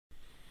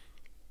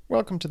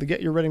Welcome to the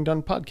Get Your Writing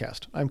Done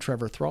podcast. I'm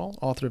Trevor Thrall,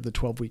 author of The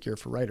 12-Week Year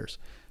for Writers.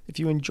 If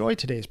you enjoy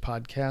today's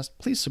podcast,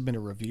 please submit a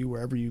review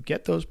wherever you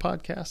get those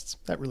podcasts.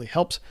 That really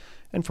helps.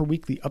 And for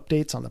weekly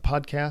updates on the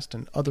podcast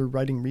and other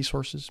writing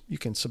resources, you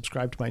can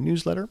subscribe to my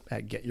newsletter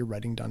at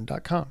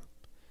getyourwritingdone.com.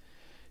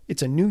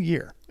 It's a new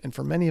year, and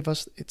for many of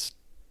us, it's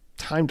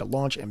time to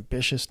launch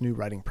ambitious new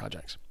writing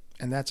projects.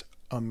 And that's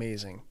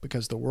amazing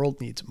because the world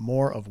needs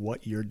more of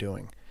what you're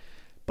doing.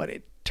 But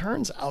it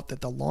turns out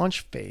that the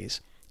launch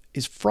phase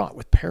is fraught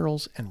with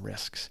perils and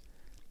risks.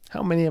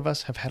 How many of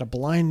us have had a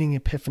blinding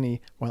epiphany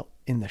while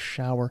in the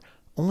shower,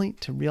 only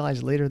to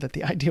realize later that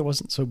the idea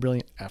wasn't so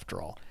brilliant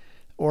after all?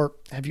 Or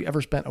have you ever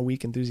spent a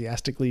week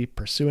enthusiastically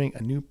pursuing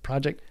a new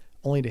project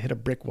only to hit a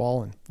brick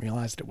wall and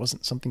realize that it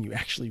wasn't something you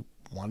actually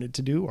wanted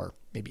to do or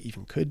maybe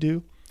even could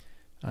do?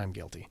 I'm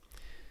guilty.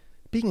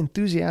 Being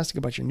enthusiastic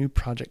about your new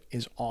project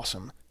is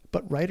awesome,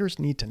 but writers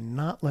need to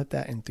not let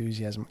that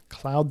enthusiasm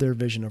cloud their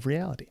vision of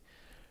reality.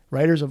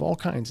 Writers of all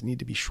kinds need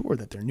to be sure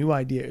that their new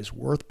idea is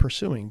worth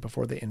pursuing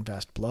before they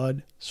invest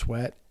blood,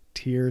 sweat,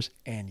 tears,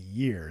 and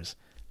years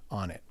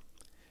on it.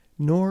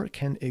 Nor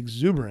can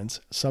exuberance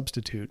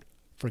substitute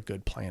for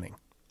good planning.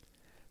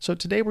 So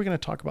today we're going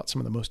to talk about some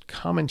of the most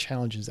common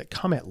challenges that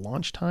come at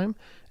launch time,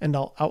 and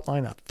I'll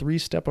outline a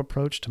 3-step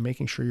approach to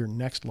making sure your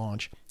next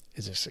launch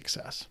is a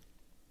success.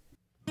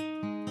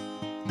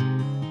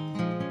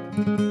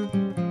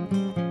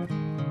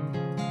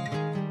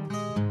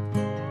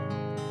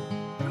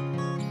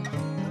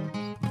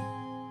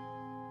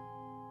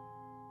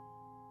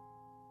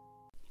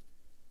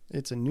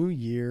 It's a new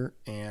year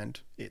and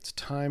it's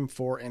time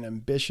for an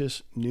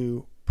ambitious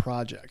new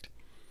project.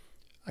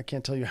 I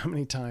can't tell you how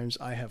many times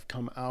I have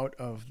come out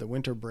of the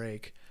winter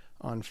break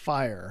on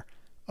fire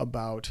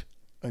about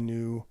a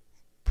new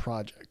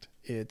project.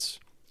 It's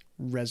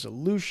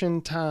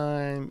resolution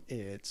time,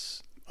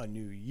 it's a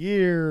new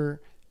year,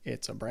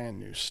 it's a brand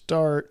new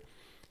start.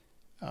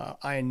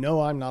 I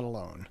know I'm not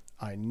alone.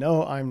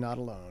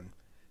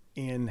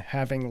 In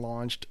having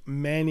launched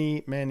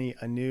many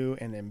a new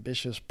and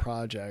ambitious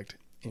project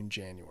in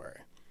January,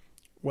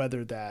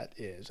 whether that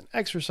is an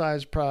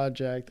exercise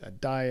project, a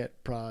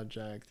diet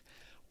project,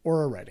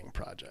 or a writing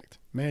project.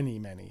 Many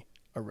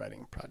a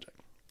writing project.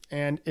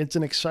 And it's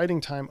an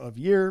exciting time of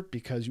year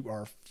because you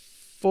are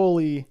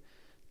fully,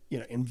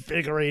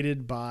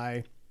 invigorated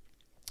by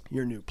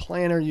your new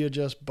planner you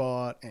just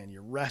bought, and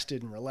you're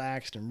rested and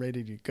relaxed and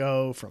ready to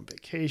go from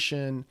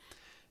vacation.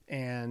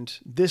 And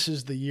this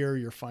is the year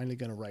you're finally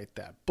going to write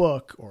that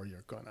book, or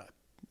you're going to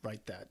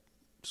write that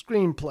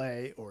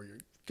screenplay, or you're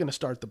going to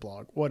start the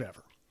blog,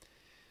 whatever.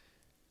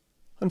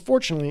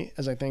 Unfortunately,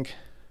 as I think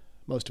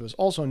most of us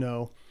also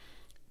know,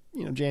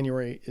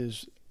 January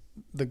is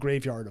the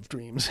graveyard of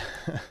dreams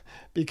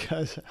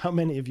because how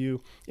many of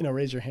you,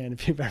 raise your hand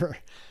if you've ever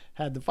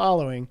had the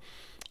following.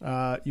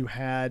 You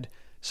had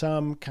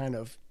some kind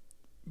of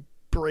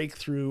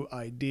breakthrough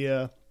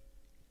idea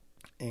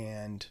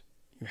and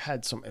you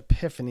had some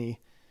epiphany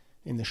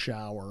in the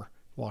shower,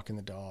 walking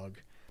the dog,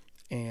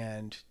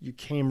 and you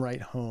came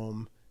right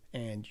home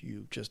and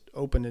you just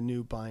opened a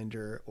new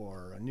binder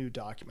or a new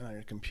document on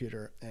your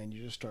computer and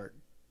you just start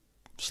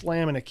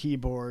slamming a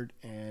keyboard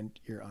and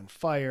you're on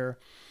fire.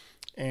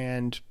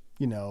 And,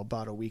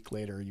 about a week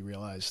later, you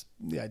realize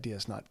the idea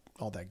is not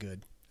all that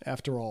good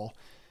after all.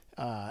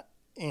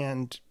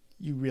 And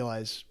you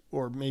realize,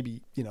 or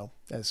maybe,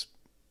 as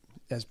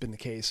has been the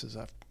case, as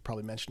I've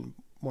probably mentioned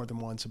more than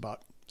once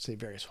about, say,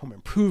 various home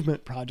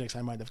improvement projects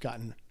I might have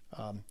gotten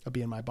a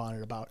bee in my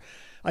bonnet about.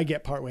 I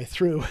get partway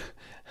through,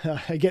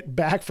 I get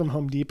back from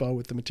Home Depot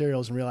with the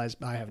materials and realize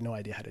I have no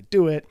idea how to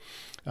do it.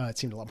 It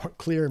seemed a lot more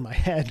clear in my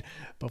head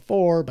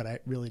before, but I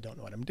really don't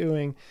know what I'm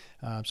doing.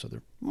 So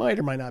there might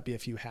or might not be a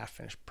few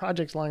half-finished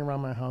projects lying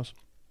around my house.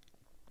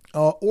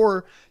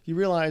 Or you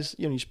realize,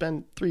 you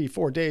spend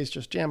 3-4 days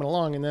just jamming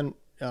along and then,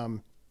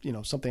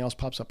 something else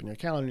pops up in your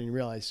calendar and you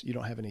realize you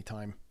don't have any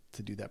time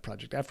to do that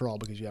project after all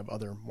because you have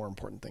other more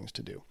important things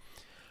to do.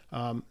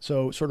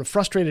 So sort of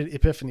frustrated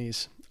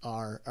epiphanies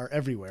are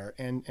everywhere.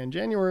 And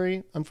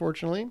January,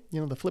 unfortunately,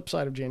 the flip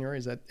side of January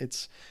is that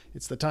it's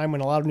the time when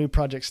a lot of new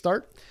projects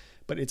start,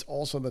 but it's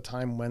also the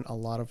time when a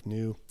lot of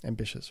new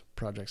ambitious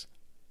projects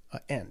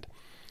end.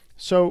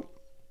 So,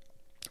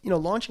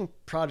 launching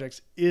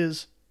projects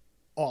is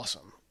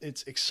awesome.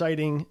 It's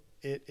exciting.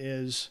 It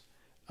is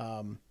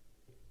one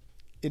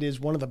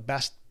of the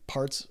best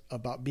parts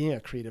about being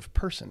a creative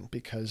person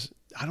because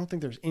I don't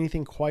think there's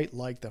anything quite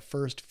like the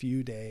first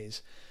few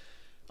days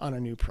on a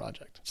new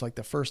project. It's like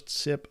the first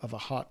sip of a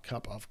hot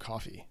cup of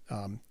coffee.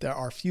 There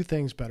are few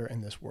things better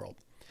in this world.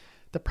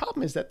 The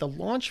problem is that the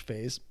launch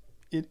phase,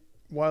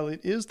 while it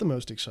is the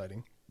most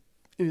exciting,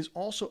 it is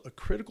also a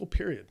critical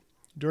period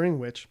during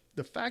which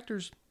the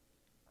factors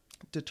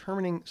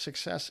determining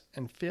success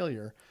and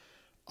failure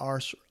are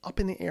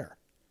up in the air.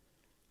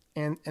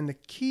 And the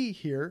key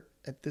here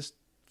at this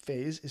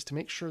phase is to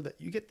make sure that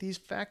you get these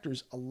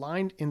factors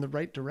aligned in the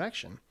right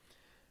direction.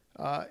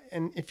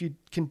 And if you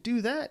can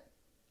do that,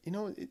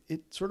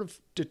 it sort of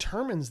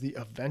determines the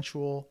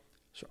eventual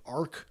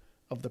arc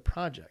of the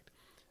project.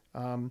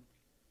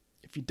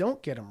 if you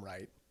don't get them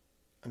right,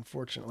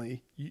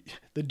 unfortunately,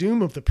 the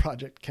doom of the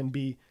project can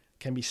be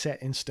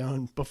set in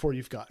stone before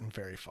you've gotten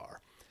very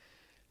far.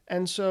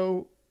 And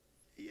so,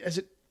 as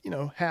it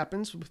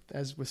happens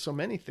as with so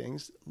many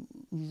things,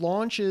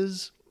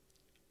 launches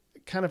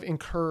kind of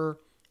incur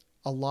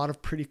a lot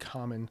of pretty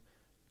common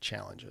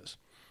challenges.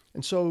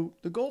 And so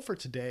the goal for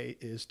today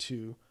is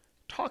to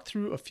talk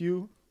through a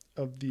few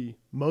of the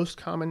most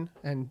common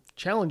and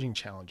challenging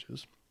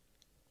challenges.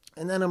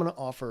 And then I'm going to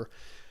offer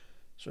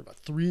sort of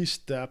a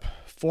 3-step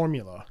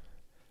formula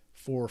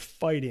for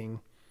fighting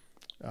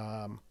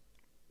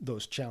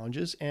those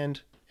challenges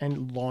and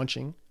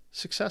launching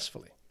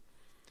successfully.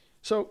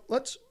 So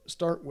let's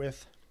start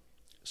with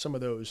some of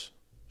those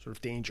sort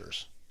of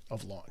dangers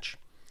of launch.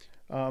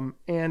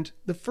 And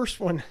the first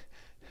one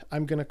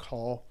I'm going to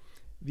call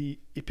the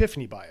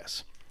epiphany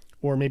bias,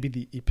 or maybe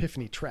the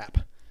epiphany trap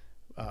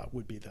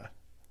would be the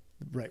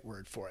right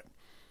word for it.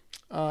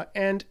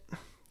 And,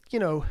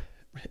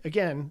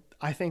 again,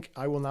 I think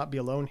I will not be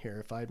alone here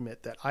if I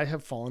admit that I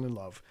have fallen in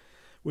love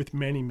with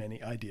many,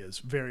 many ideas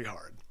very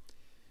hard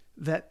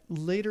that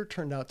later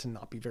turned out to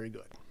not be very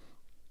good.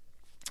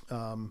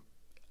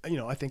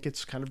 I think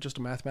it's kind of just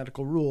a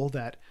mathematical rule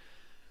that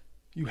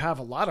you have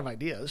a lot of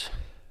ideas,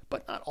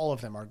 but not all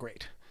of them are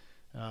great.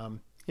 I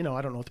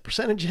don't know what the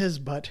percentage is,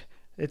 but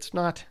it's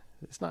not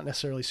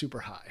necessarily super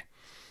high.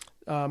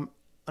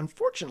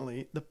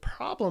 Unfortunately, the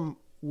problem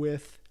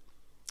with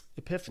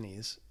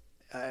epiphanies,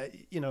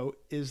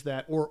 is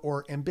that,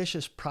 or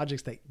ambitious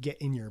projects that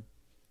get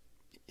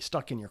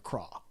stuck in your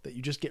craw, that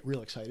you just get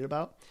real excited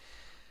about.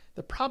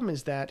 The problem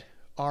is that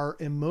our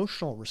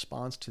emotional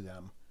response to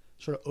them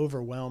sort of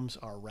overwhelms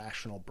our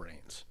rational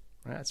brains.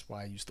 Right? That's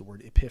why I use the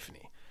word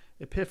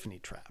epiphany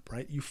trap,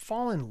 right? You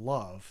fall in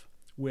love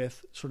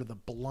with sort of the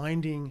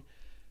blinding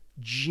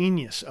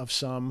genius of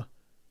some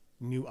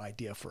new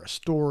idea for a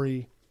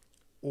story,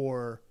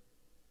 or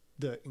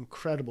the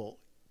incredible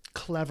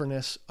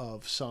cleverness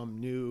of some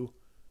new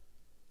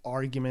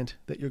argument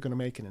that you're going to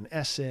make in an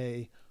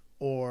essay,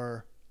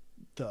 or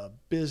the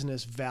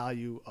business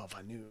value of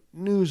a new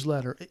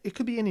newsletter. It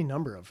could be any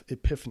number of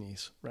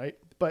epiphanies, right?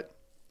 But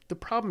the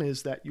problem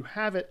is that you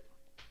have it,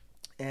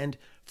 and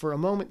for a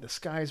moment the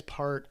skies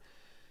part,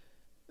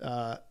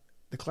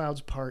 the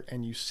clouds part,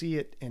 and you see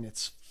it in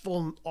its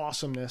full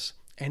awesomeness,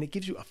 and it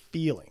gives you a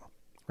feeling,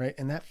 right?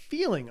 And that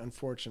feeling,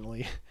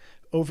 unfortunately,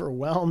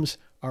 overwhelms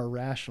our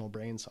rational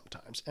brain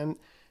sometimes. And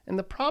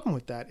the problem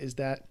with that is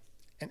that,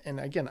 and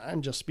again,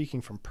 I'm just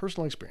speaking from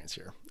personal experience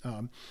here,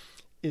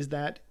 is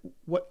that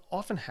what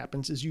often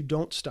happens is you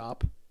don't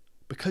stop,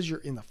 because you're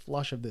in the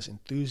flush of this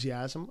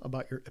enthusiasm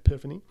about your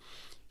epiphany,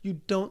 you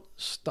don't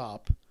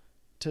stop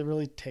to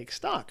really take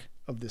stock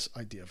of this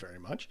idea very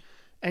much.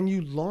 And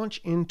you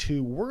launch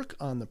into work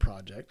on the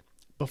project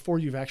before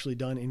you've actually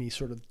done any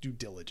sort of due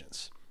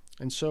diligence.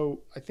 And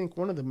so I think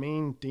one of the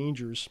main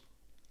dangers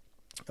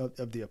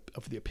of the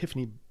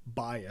epiphany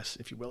bias,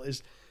 if you will,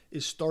 is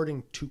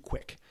starting too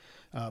quick,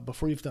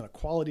 before you've done a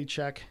quality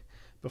check,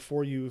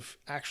 before you've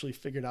actually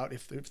figured out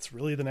if it's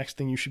really the next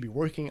thing you should be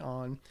working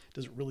on.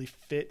 Does it really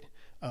fit,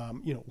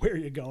 where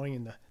you're going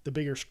and the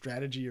bigger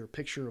strategy or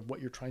picture of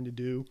what you're trying to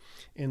do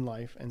in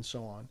life, and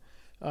so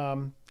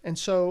on. And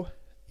so,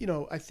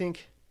 I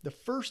think the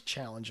first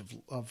challenge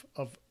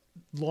of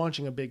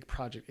launching a big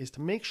project is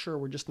to make sure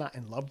we're just not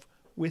in love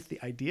with the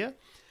idea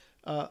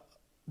of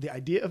the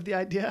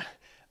idea,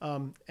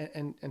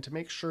 and to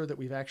make sure that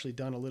we've actually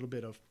done a little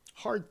bit of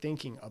hard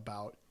thinking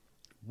about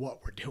what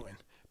we're doing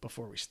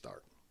before we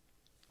start.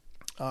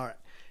 All right.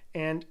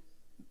 And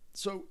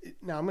so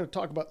now I'm going to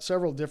talk about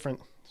several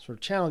different sort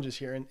of challenges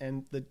here.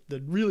 And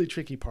the really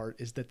tricky part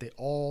is that they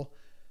all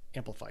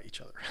amplify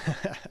each other.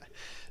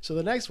 So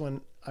the next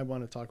one I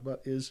want to talk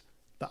about is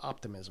the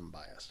optimism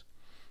bias.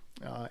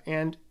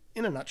 And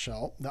in a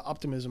nutshell, the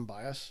optimism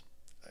bias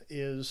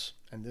is,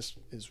 and this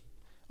is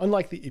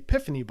unlike the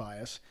epiphany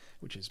bias,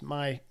 which is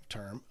my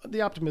term,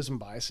 the optimism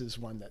bias is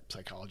one that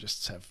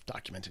psychologists have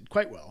documented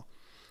quite well.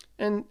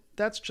 And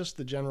that's just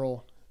the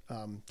general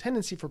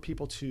tendency for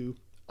people to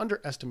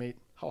underestimate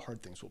how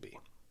hard things will be.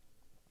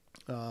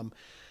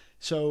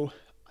 So,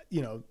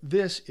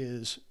 this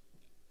is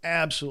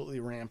absolutely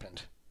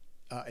rampant,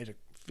 it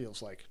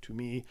feels like to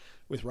me,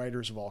 with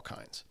writers of all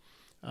kinds.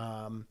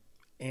 And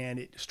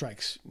it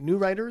strikes new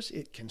writers,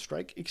 it can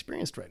strike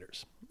experienced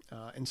writers.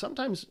 And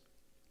sometimes,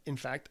 in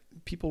fact,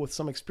 people with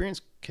some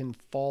experience can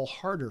fall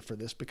harder for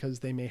this because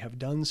they may have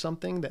done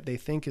something that they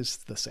think is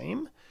the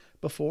same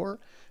before.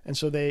 And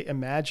so they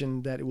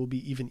imagine that it will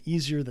be even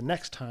easier the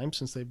next time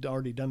since they've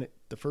already done it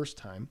the first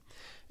time.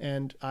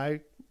 And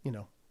I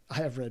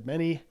have read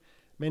many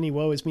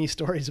woe is me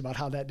stories about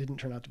how that didn't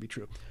turn out to be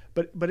true.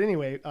 But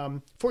anyway,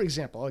 for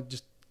example, I'll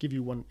just give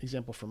you one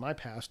example from my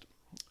past,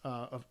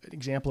 of an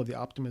example of the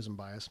optimism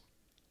bias.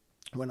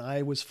 When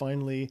I was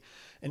finally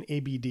an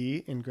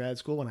ABD in grad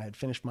school, when I had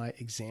finished my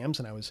exams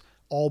and I was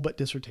all but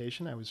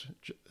dissertation, I was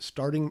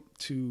starting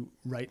to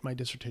write my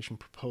dissertation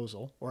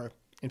proposal. Or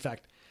in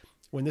fact,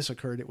 when this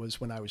occurred, it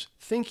was when I was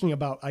thinking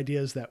about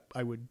ideas that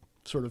I would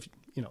sort of,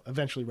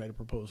 eventually write a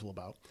proposal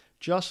about,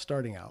 just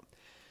starting out.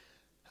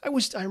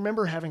 I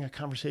remember having a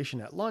conversation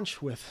at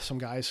lunch with some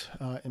guys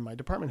in my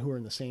department who were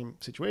in the same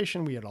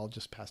situation. We had all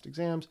just passed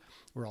exams.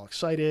 We were all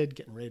excited,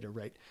 getting ready to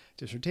write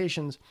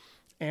dissertations.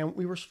 And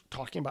we were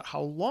talking about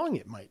how long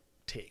it might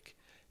take.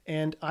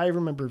 And I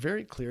remember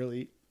very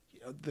clearly,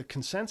 the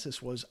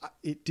consensus was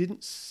it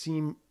didn't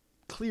seem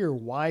clear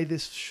why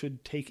this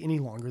should take any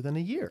longer than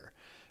a year.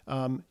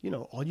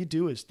 All you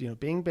do is,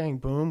 bing, bang,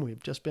 boom.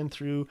 We've just been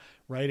through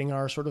writing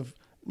our sort of,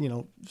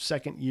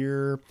 second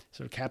year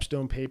sort of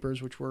capstone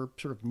papers, which were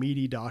sort of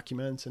meaty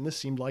documents. And this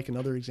seemed like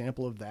another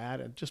example of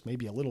that, and just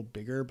maybe a little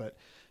bigger, but,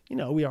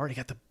 we already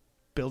got the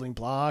building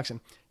blocks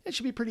and it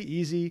should be pretty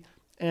easy.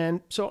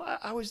 And so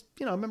I was,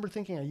 I remember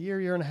thinking a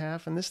year and a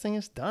half, and this thing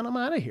is done. I'm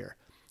out of here,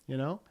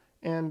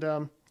 and,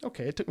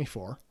 okay, it took me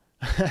 4.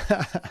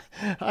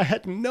 I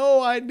had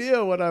no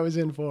idea what I was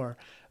in for.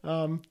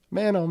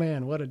 Man, oh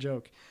man, what a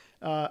joke.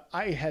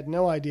 I had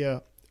no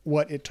idea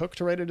what it took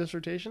to write a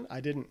dissertation.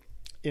 I didn't,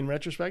 in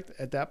retrospect,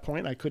 at that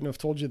point, I couldn't have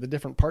told you the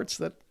different parts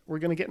that were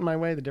going to get in my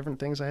way, the different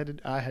things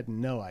I had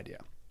no idea.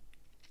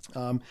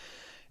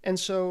 And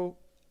so,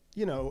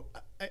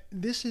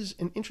 this is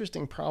an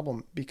interesting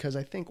problem because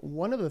I think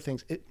one of the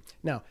things,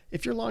 now,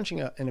 if you're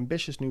launching an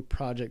ambitious new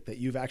project that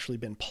you've actually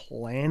been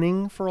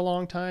planning for a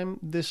long time,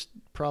 this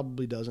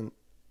probably doesn't,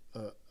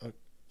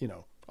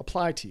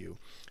 apply to you.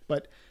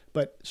 But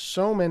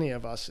so many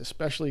of us,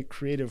 especially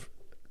creative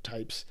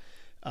types,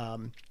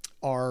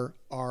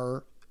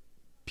 are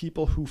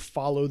people who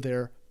follow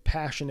their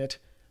passionate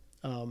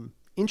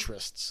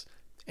interests.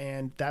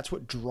 And that's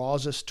what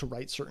draws us to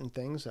write certain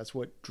things. That's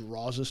what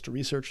draws us to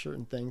research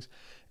certain things.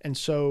 And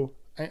so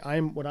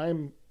what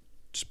I'm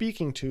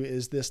speaking to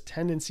is this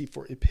tendency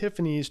for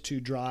epiphanies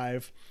to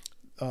drive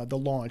the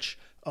launch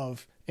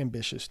of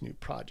ambitious new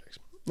projects.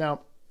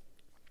 Now,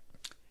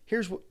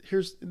 there's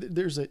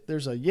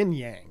a yin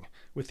yang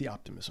with the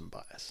optimism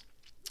bias.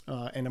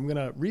 And I'm going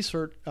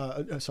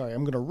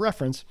to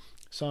reference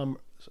some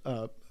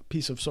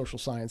piece of social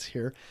science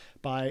here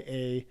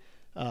by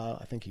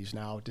I think he's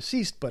now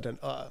deceased, but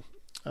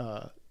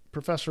a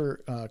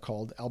professor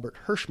called Albert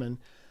Hirschman.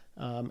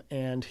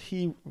 And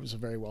he was a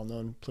very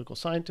well-known political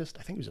scientist.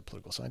 I think he was a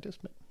political scientist,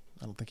 but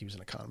I don't think he was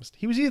an economist.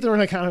 He was either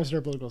an economist or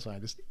a political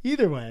scientist.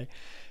 Either way,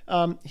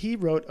 he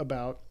wrote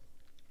about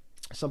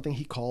something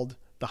he called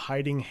the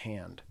hiding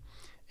hand.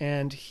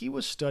 And he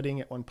was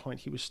studying, at one point,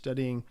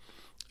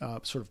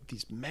 sort of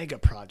these mega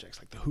projects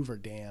like the Hoover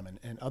Dam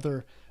and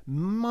other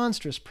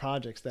monstrous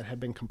projects that had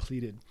been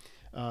completed.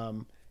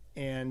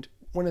 And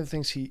one of the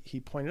things he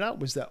pointed out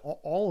was that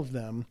all of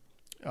them,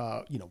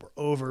 were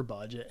over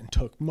budget and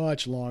took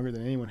much longer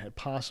than anyone had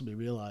possibly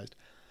realized.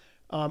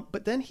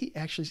 But then he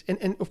actually,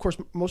 and of course,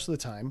 most of the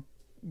time,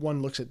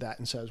 one looks at that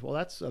and says, well,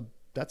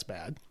 that's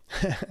bad.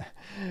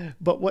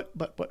 But what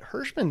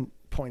Hirschman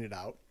pointed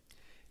out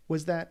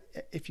was that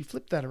if you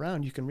flip that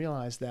around, you can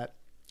realize that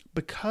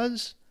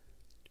because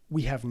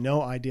we have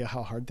no idea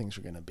how hard things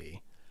are going to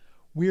be,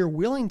 we're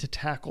willing to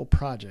tackle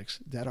projects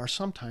that are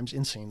sometimes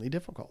insanely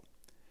difficult.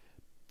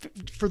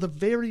 For the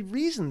very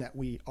reason that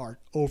we are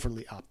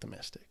overly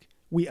optimistic.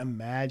 We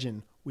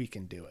imagine we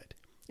can do it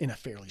in a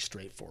fairly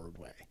straightforward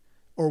way.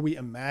 Or we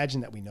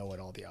imagine that we know what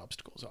all the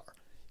obstacles are,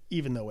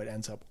 even though it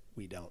ends up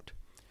we don't.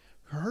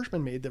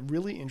 Hirschman made the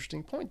really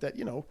interesting point that,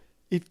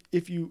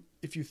 if you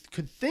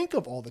could think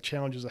of all the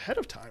challenges ahead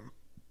of time,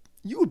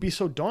 you would be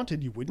so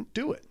daunted you wouldn't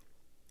do it.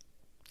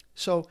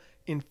 So,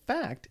 in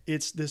fact,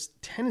 it's this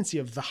tendency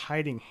of the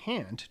hiding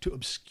hand to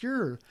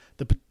obscure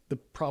the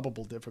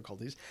probable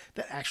difficulties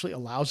that actually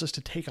allows us to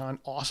take on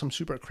awesome,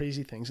 super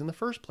crazy things in the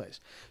first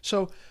place.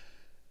 So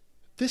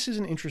this is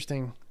an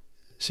interesting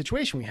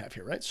situation we have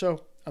here, right?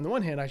 So on the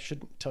one hand, I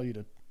shouldn't tell you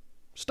to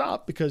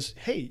stop because,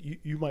 hey,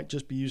 you might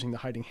just be using the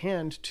hiding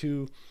hand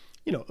to,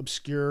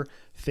 obscure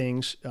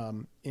things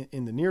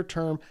in the near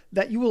term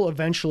that you will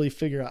eventually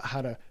figure out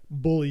how to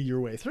bully your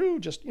way through.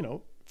 Just,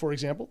 for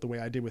example, the way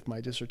I did with my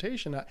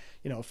dissertation,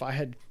 if I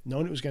had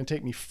known it was going to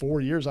take me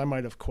 4 years, I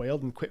might have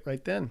quailed and quit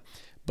right then.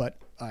 But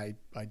I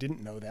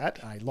didn't know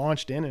that. I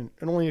launched in, and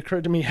it only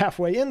occurred to me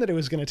halfway in that it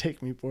was going to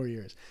take me 4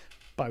 years,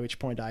 by which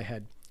point I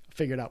had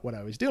figured out what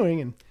I was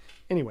doing. And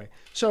anyway,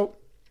 so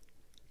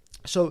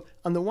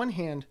on the one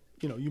hand,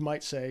 you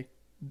might say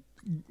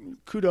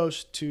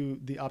kudos to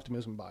the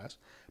optimism bias.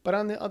 But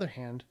on the other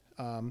hand,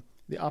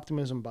 the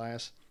optimism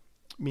bias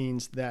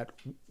means that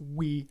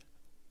we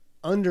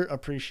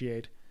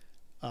underappreciate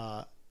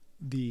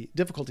the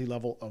difficulty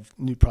level of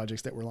new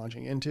projects that we're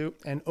launching into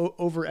and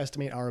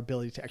overestimate our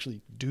ability to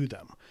actually do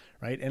them,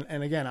 right?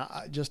 And again,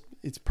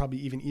 it's probably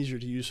even easier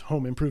to use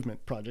home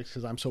improvement projects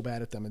because I'm so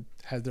bad at them.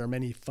 There are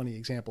many funny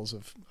examples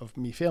of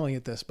me failing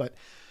at this, but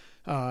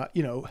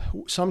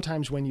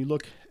sometimes when you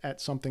look at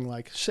something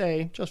like,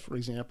 say, just for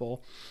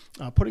example,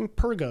 putting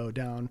Pergo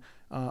down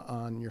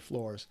on your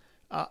floors,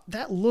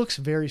 that looks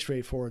very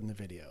straightforward in the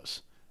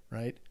videos,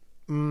 right?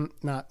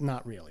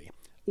 Not really.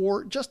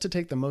 Or just to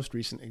take the most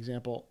recent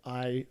example,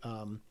 I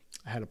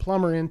had a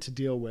plumber in to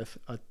deal with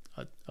a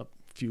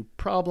few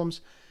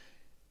problems.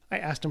 I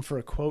asked him for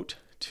a quote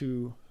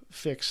to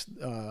fix,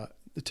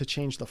 to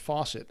change the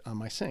faucet on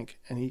my sink,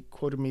 and he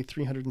quoted me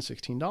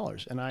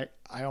 $316. And I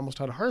almost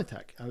had a heart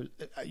attack.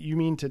 You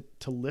mean to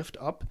lift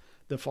up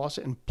the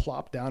faucet and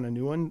plop down a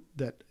new one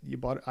that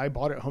I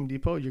bought at Home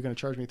Depot? You're going to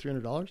charge me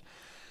 $300?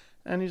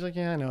 And he's like,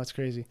 yeah, I know, it's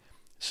crazy.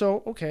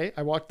 So, okay,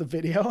 I watched the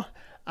video.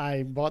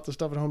 I bought the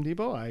stuff at Home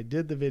Depot. I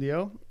did the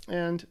video,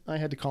 and I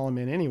had to call him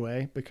in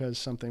anyway because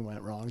something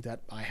went wrong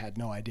that I had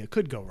no idea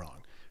could go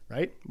wrong,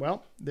 right?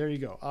 Well, there you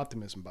go,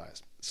 optimism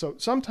bias. So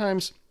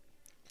sometimes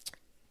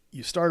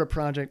you start a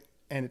project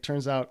and it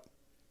turns out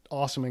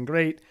awesome and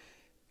great,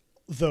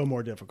 though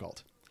more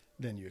difficult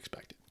than you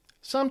expected.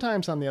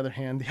 Sometimes, on the other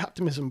hand, the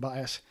optimism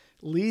bias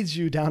leads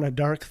you down a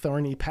dark,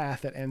 thorny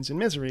path that ends in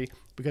misery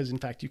because, in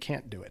fact, you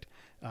can't do it,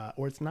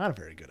 or it's not a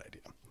very good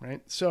idea,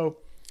 right? So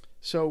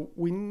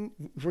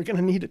we're going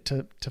to need it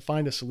to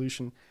find a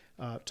solution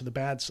to the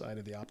bad side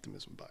of the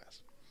optimism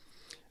bias.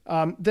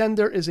 Then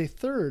there is a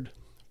third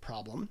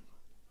problem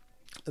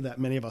that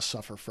many of us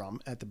suffer from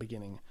at the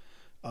beginning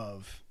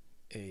of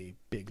a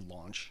big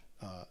launch,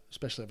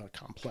 especially of a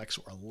complex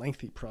or a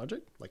lengthy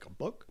project like a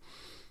book,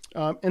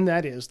 and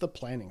that is the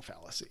planning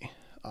fallacy,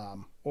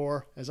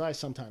 or as I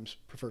sometimes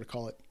prefer to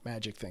call it,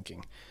 magic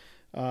thinking.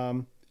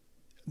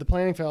 The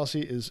planning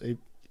fallacy is a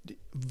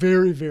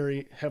very,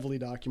 very heavily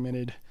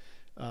documented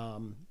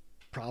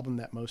problem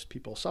that most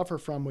people suffer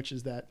from, which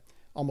is that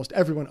almost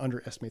everyone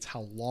underestimates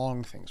how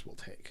long things will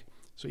take.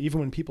 So even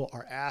when people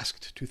are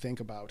asked to think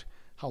about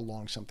how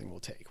long something will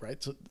take,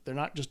 right? So they're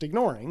not just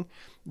ignoring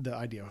the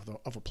idea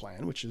of a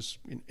plan, which is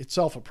in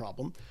itself a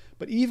problem,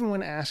 but even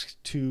when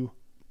asked to,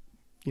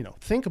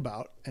 think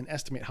about and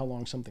estimate how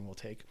long something will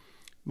take,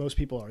 most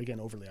people are, again,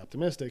 overly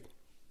optimistic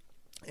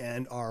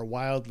and are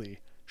wildly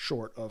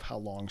short of how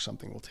long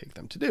something will take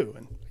them to do.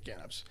 And again,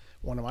 that's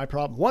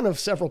one of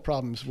several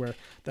problems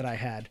that I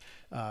had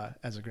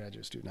as a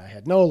graduate student. I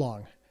had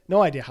no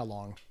idea how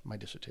long my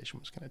dissertation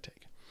was going to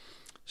take.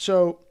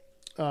 So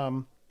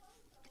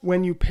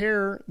when you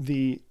pair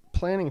the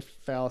planning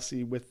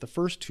fallacy with the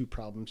first two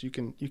problems,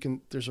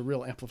 there's a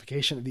real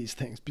amplification of these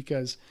things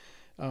because,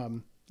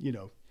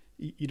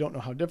 you don't know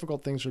how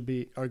difficult things are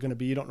going to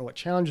be. You don't know what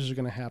challenges are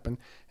going to happen.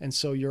 And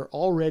so your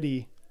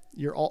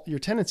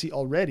tendency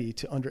already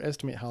to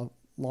underestimate how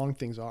long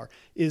things are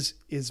is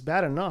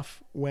bad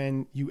enough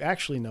when you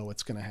actually know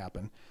what's going to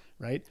happen,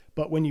 right?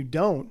 But when you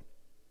don't,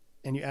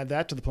 and you add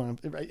that to the plan,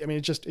 I mean,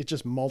 it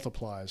just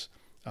multiplies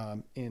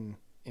in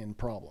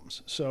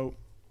problems. So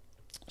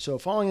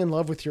falling in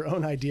love with your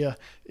own idea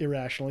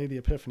irrationally, the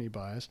epiphany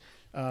bias,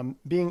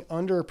 being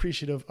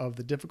underappreciative of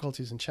the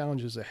difficulties and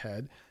challenges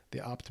ahead, the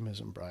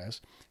optimism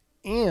bias,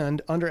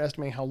 and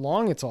underestimating how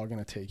long it's all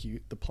going to take you,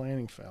 the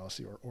planning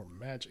fallacy or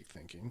magic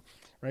thinking,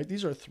 right?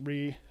 These are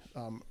three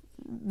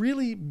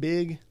really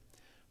big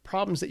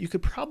problems that you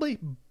could probably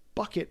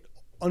bucket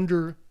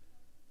under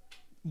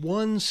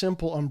one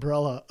simple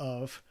umbrella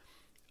of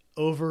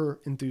over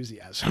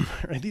enthusiasm,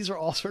 right? These are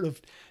all sort of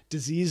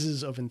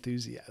diseases of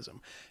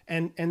enthusiasm.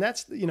 And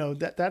that's,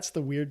 that's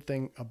the weird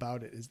thing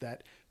about it, is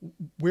that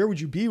where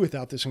would you be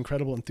without this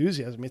incredible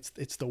enthusiasm?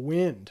 It's the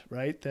wind,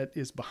 right? That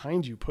is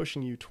behind you,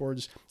 pushing you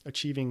towards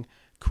achieving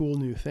cool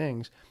new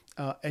things.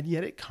 And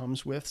yet it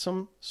comes with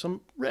some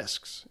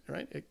risks,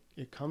 right?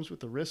 It comes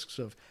with the risks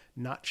of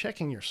not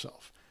checking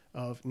yourself,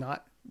 of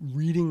not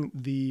reading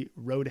the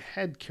road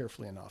ahead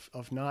carefully enough,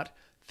 of not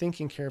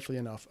thinking carefully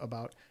enough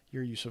about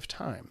your use of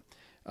time.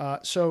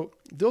 So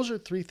those are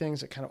three things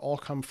that kind of all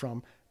come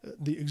from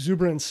the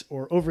exuberance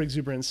or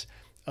overexuberance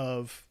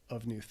of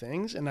new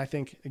things. And I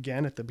think,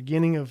 again, at the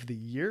beginning of the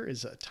year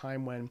is a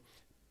time when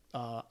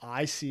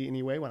I see,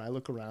 anyway, when I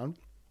look around,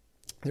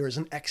 there is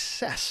an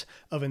excess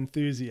of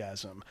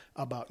enthusiasm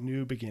about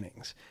new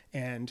beginnings.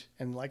 And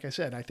like I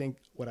said, I think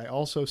what I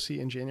also see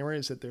in January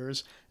is that there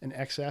is an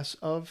excess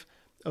of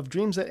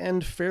dreams that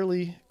end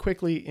fairly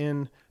quickly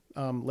in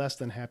less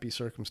than happy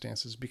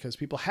circumstances because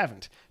people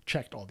haven't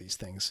checked all these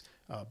things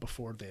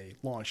before they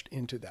launched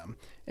into them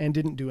and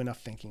didn't do enough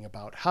thinking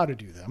about how to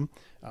do them,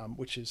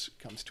 which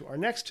comes to our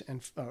next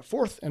and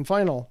fourth and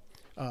final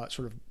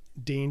sort of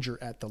danger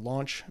at the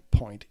launch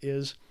point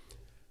is,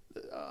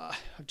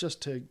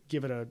 just to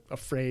give it a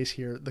phrase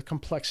here, the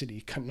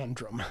complexity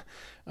conundrum.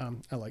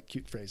 I like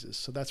cute phrases,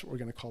 so that's what we're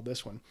going to call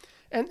this one.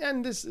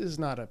 And this is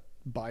not a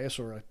bias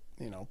or a,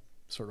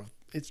 sort of,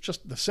 it's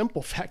just the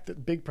simple fact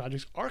that big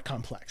projects are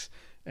complex.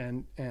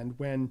 And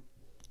when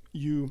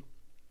you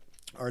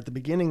are at the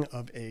beginning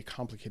of a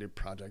complicated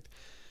project,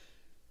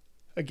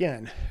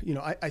 again,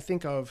 I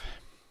think of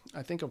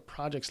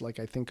projects like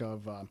I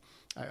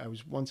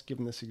was once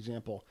given this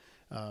example.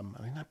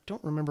 I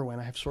don't remember when.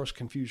 I have source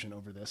confusion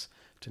over this,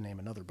 to name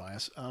another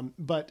bias.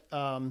 But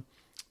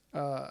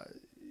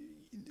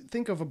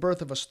think of a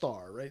birth of a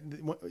star, right?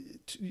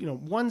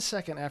 1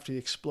 second after the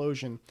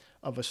explosion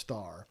of a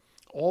star,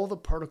 all the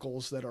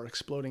particles that are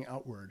exploding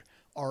outward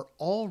are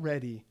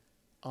already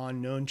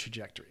on known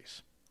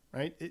trajectories,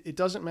 right? It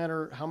doesn't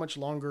matter how much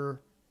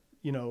longer,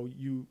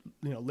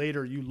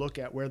 later you look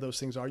at where those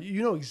things are.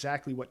 You know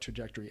exactly what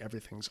trajectory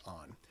everything's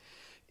on.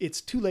 it's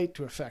too late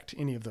to affect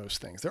any of those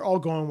things. They're all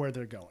going where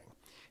they're going.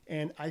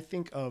 And I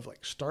think of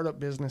like startup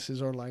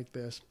businesses are like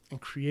this,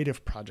 and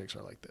creative projects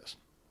are like this.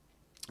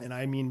 And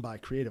I mean by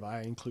creative,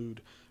 I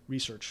include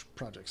research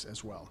projects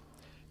as well.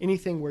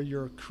 Anything where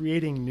you're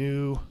creating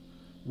new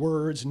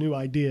words, new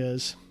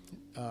ideas,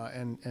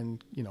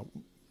 and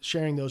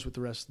sharing those with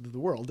the rest of the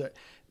world.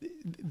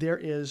 There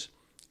is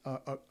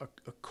a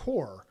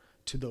core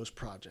to those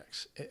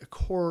projects, a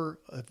core,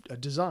 a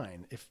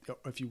design,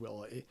 if you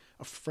will,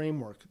 a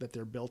framework that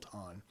they're built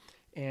on,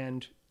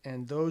 and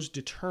those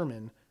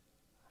determine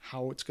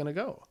how it's going to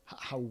go,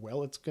 how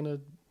well it's going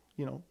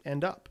to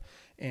end up.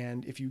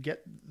 And if you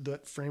get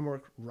that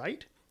framework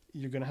right,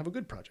 you're going to have a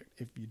good project.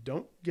 If you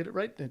don't get it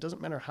right, it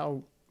doesn't matter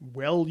how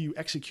well you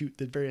execute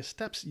the various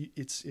steps,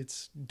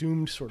 it's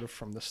doomed sort of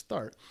from the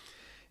start.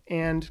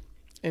 And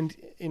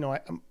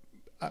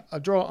I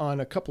draw on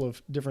a couple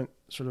of different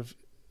sort of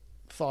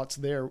thoughts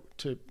there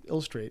to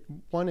illustrate.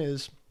 One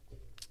is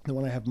the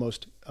one I have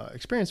most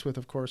experience with,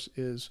 of course,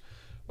 is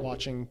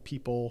watching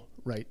people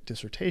write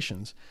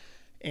dissertations.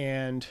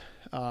 And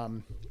I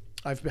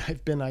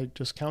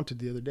just counted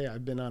the other day,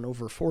 I've been on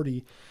over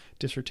 40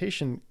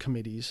 dissertation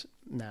committees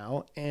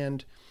now,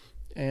 and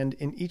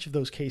in each of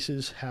those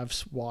cases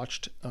have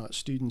watched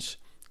students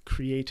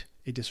create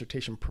a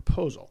dissertation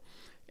proposal.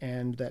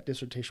 And that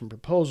dissertation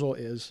proposal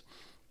is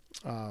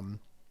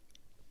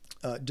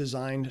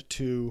designed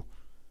to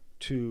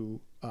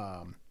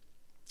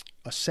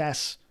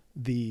assess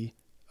the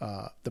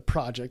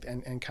project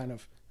and kind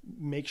of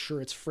make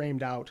sure it's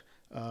framed out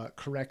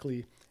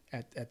correctly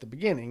at the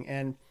beginning.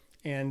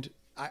 And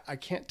I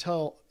can't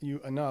tell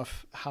you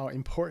enough how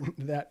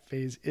important that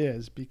phase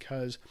is,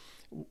 because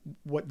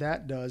what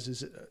that does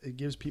is it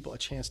gives people a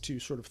chance to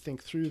sort of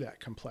think through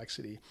that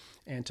complexity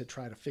and to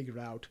try to figure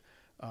out,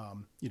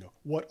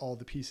 what all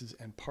the pieces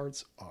and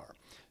parts are.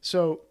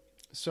 So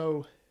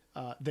in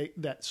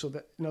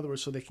other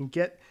words, so they can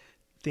get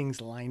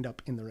things lined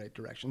up in the right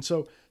direction.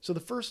 So the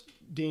first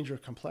danger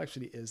of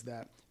complexity is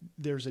that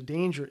there's a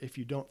danger if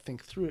you don't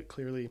think through it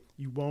clearly,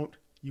 you won't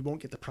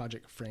get the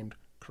project framed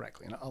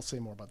correctly. And I'll say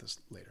more about this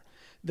later.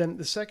 Then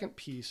the second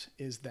piece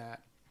is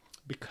that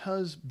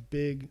because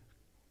big,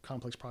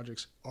 complex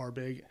projects are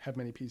big, have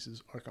many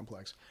pieces, are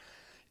complex,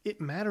 it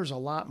matters a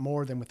lot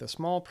more than with a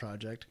small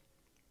project,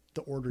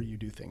 the order you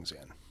do things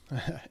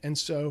in. And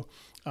so,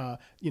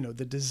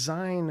 the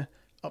design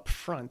up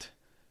front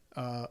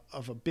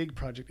of a big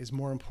project is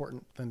more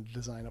important than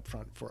design up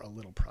front for a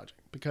little project.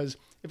 Because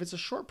if it's a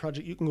short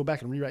project, you can go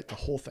back and rewrite the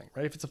whole thing,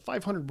 right? If it's a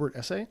 500-word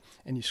essay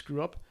and you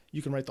screw up,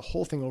 you can write the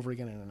whole thing over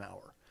again in an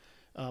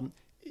hour.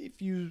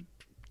 If you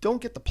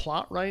don't get the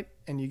plot right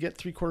and you get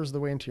 3/4 of the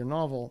way into your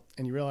novel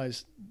and you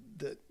realize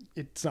that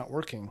it's not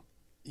working,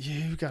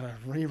 you've got to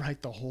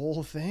rewrite the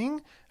whole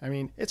thing. I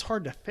mean, it's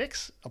hard to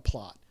fix a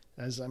plot,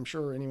 as I'm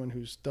sure anyone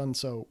who's done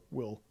so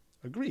will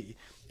agree.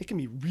 It can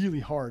be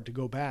really hard to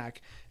go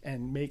back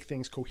and make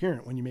things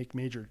coherent when you make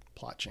major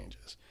plot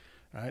changes.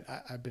 Right?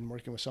 I've been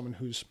working with someone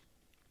who's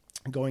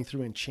going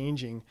through and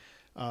changing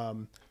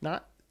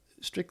not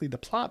strictly the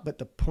plot, but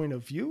the point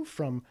of view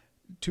from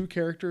 2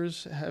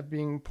 characters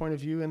being point of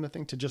view in the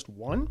thing to just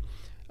 1.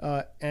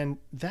 And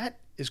that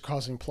is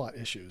causing plot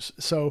issues.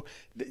 So,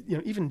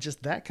 even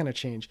just that kind of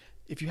change,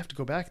 if you have to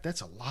go back,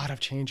 that's a lot of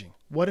changing.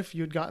 What if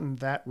you had gotten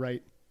that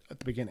right at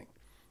the beginning,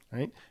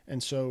 right?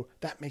 And so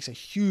that makes a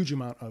huge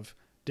amount of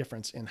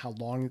difference in how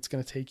long it's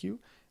going to take you,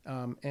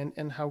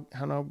 and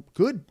how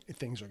good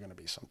things are going to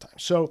be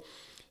sometimes.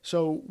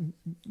 So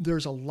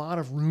there's a lot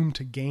of room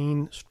to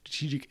gain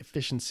strategic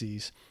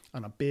efficiencies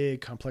on a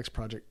big, complex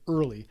project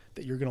early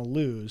that you're going to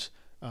lose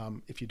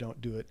if you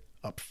don't do it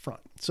up front.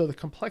 So the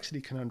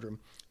complexity conundrum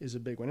is a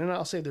big one. And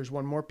I'll say there's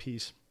one more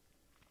piece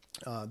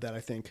that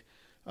I think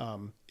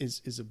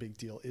is a big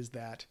deal, is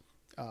that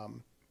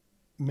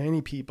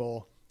many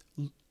people,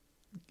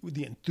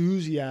 the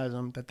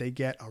enthusiasm that they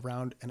get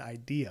around an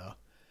idea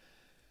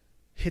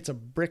hits a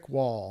brick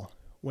wall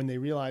when they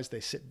realize they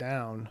sit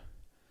down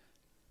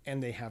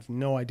and they have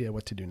no idea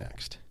what to do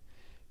next.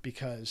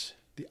 Because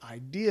the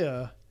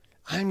idea,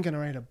 I'm going to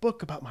write a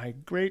book about my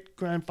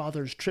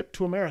great-grandfather's trip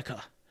to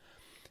America.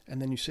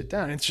 And then you sit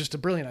down and it's just a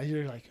brilliant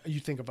idea. Like, you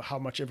think of how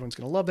much everyone's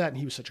going to love that. And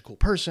he was such a cool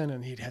person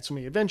and he'd had so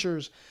many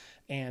adventures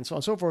and so on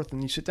and so forth.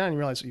 And you sit down and you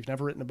realize you've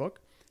never written a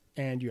book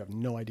and you have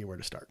no idea where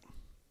to start.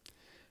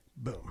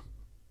 Boom.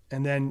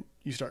 And then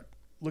you start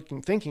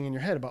thinking in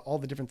your head about all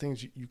the different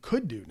things you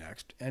could do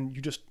next, and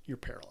you're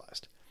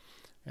paralyzed.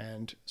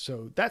 And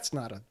so that's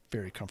not a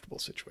very comfortable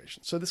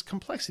situation. So this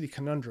complexity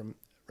conundrum,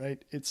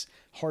 right? It's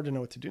hard to know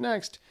what to do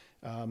next.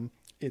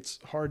 It's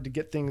hard to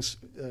get things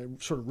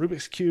sort of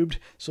Rubik's cubed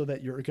so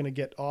that you're going to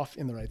get off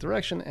in the right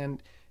direction.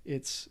 And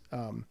it's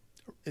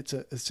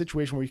a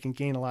situation where you can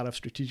gain a lot of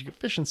strategic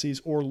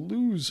efficiencies or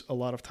lose a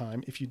lot of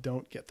time if you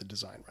don't get the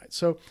design right.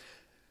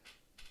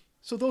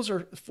 So those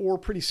are 4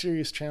 pretty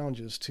serious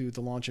challenges to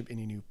the launch of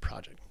any new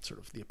project. Sort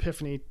of the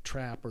epiphany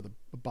trap, or the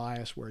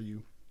bias where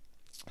you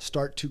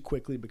start too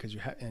quickly because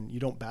you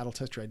don't battle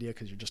test your idea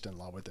because you're just in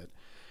love with it.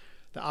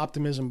 The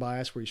optimism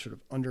bias, where you sort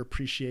of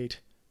underappreciate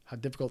how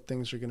difficult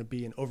things are going to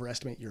be and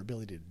overestimate your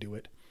ability to do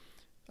it.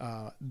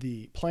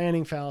 The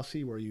planning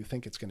fallacy, where you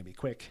think it's going to be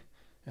quick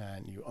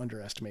and you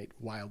underestimate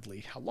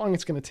wildly how long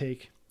it's going to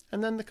take.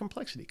 And then the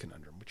complexity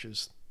conundrum, which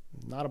is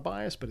not a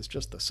bias, but it's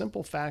just the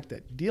simple fact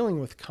that dealing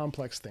with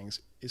complex things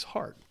is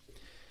hard.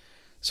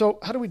 So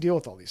how do we deal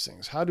with all these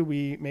things? How do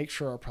we make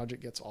sure our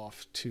project gets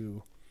off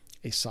to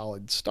a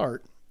solid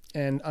start?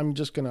 And I'm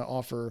just going to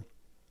offer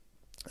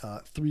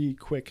three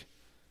quick,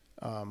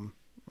 I don't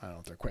know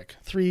if they're quick,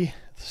 three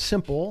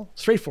simple,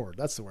 straightforward,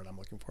 that's the word I'm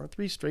looking for,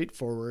 three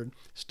straightforward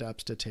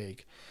steps to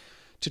take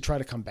to try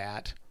to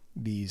combat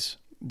these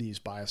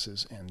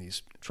biases and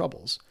these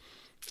troubles.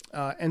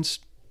 And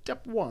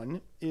step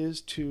one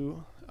is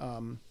to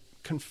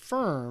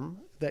confirm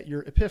that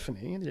your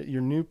epiphany,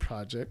 your new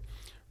project,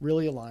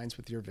 really aligns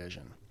with your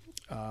vision.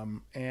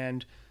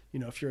 And,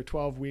 if you're a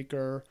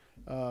 12-weeker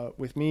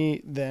with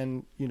me,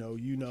 then, you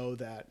know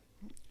that,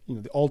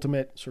 the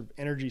ultimate sort of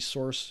energy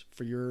source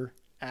for your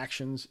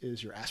actions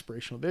is your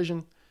aspirational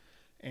vision.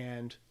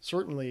 And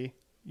certainly,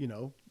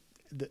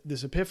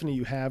 this epiphany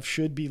you have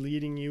should be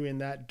leading you in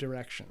that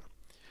direction.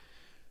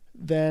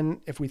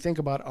 Then if we think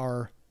about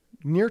our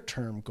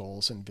near-term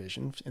goals and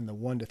visions in the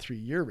 1 to 3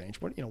 year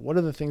range, what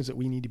are the things that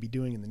we need to be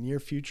doing in the near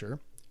future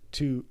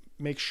to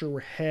make sure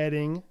we're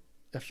heading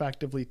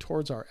effectively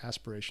towards our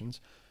aspirations,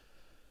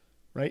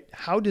 right?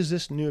 How does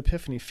this new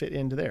epiphany fit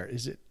into there?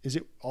 Is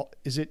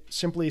it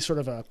simply sort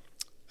of a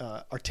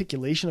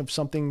articulation of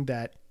something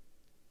that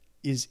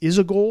is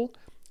a goal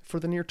for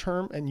the near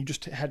term, and you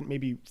just hadn't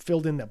maybe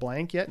filled in the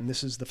blank yet, and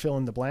this is the fill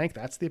in the blank,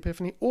 that's the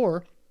epiphany?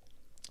 Or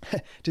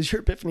does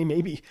your epiphany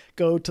maybe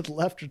go to the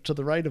left or to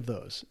the right of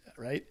those,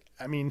 right?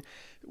 I mean,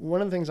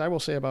 one of the things I will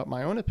say about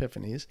my own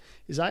epiphanies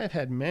is I have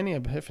had many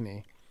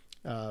epiphany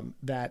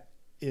that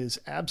is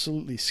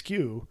absolutely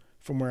skew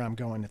from where I'm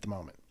going at the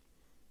moment.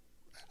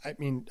 I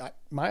mean,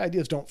 my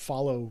ideas don't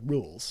follow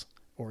rules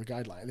or a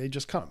guideline. They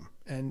just come.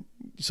 And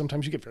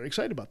sometimes you get very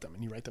excited about them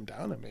and you write them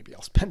down, and maybe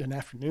I'll spend an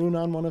afternoon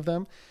on one of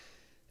them.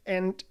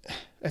 And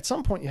at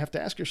some point you have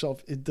to ask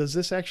yourself, does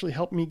this actually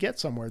help me get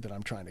somewhere that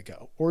I'm trying to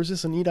go? Or is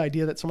this a neat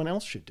idea that someone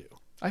else should do?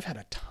 I've had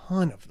a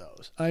ton of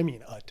those. I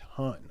mean, a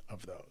ton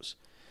of those,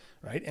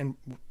 right? And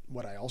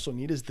what I also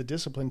need is the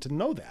discipline to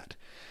know that.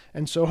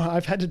 And so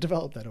I've had to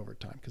develop that over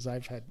time, because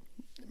I've had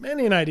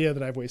many an idea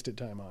that I've wasted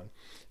time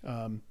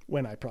on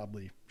when I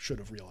probably should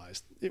have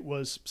realized it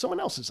was someone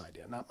else's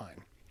idea, not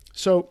mine.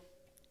 So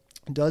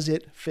does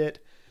it fit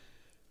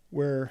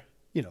where,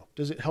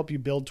 does it help you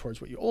build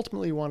towards what you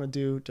ultimately want to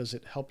do? Does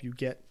it help you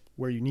get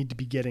where you need to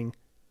be getting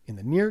in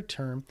the near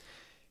term?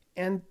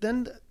 And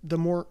then the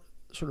more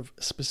sort of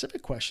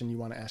specific question you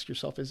want to ask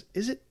yourself is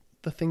it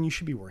the thing you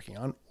should be working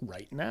on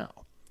right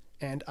now?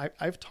 And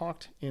I've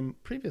talked in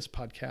previous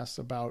podcasts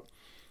about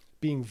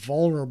being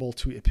vulnerable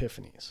to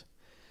epiphanies.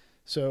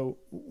 So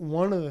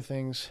one of the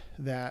things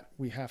that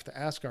we have to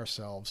ask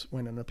ourselves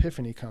when an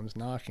epiphany comes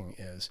knocking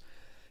is,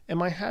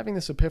 am I having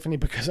this epiphany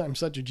because I'm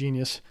such a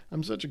genius,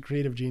 I'm such a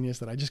creative genius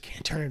that I just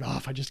can't turn it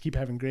off, I just keep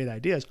having great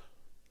ideas?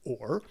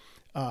 Or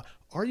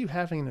are you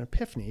having an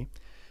epiphany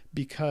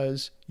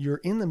because you're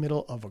in the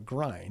middle of a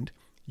grind,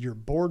 you're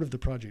bored of the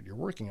project you're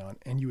working on,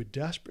 and you would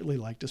desperately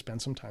like to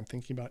spend some time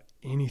thinking about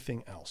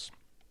anything else?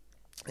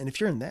 And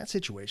if you're in that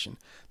situation,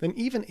 then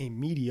even a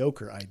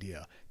mediocre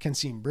idea can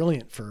seem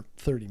brilliant for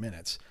 30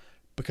 minutes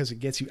because it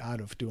gets you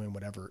out of doing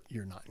whatever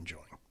you're not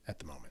enjoying at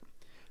the moment.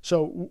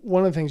 So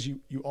one of the things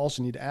you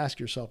also need to ask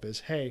yourself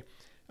is, hey,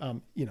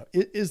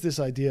 is this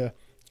idea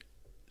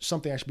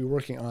something I should be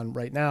working on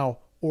right now?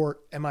 Or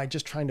am I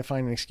just trying to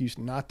find an excuse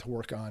not to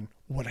work on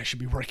what I should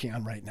be working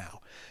on right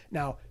now?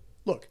 Now,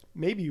 look,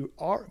 maybe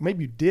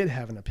you did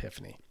have an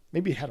epiphany.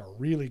 Maybe you had a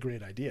really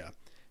great idea,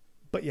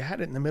 but you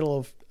had it in the middle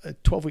of a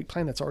 12-week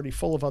plan that's already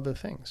full of other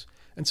things.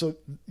 And so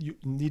you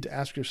need to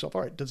ask yourself,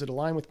 all right, does it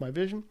align with my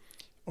vision?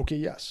 Okay,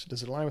 yes.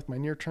 Does it align with my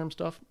near-term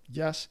stuff?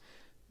 Yes.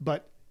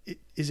 But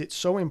is it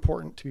so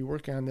important to be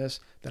working on this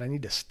that I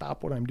need to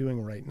stop what I'm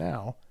doing right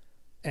now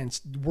and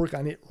work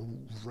on it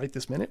right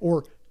this minute?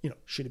 Or,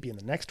 should it be in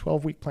the next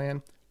 12-week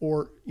plan?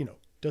 Or,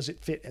 does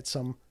it fit at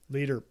some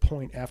later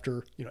point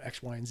after,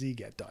 X, Y, and Z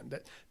get done?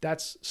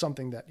 That's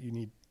something that you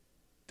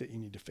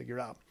need to figure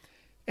out.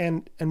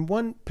 And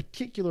one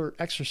particular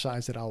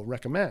exercise that I'll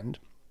recommend,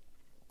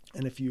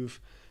 and if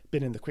you've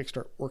been in the Quick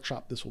Start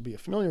workshop, this will be a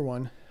familiar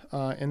one,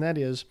 and that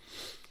is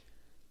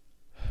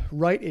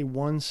write a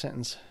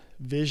 1-sentence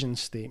vision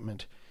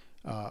statement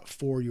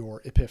for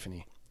your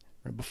epiphany,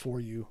 right, before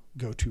you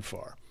go too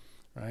far,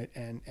 right?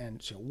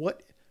 And so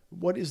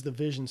what is the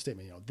vision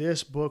statement?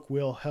 This book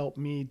will help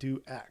me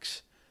do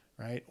X,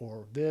 right?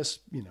 Or this,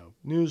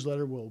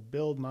 newsletter will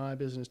build my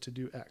business to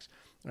do X,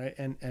 right?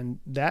 And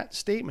that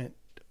statement,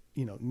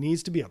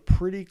 needs to be a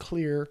pretty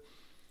clear,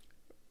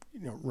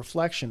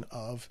 reflection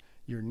of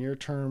your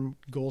near-term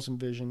goals and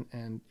vision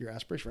and your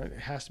aspiration, right? It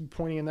has to be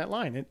pointing in that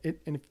line.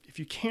 And if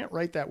you can't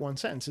write that one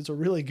sentence, it's a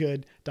really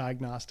good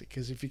diagnostic,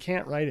 because if you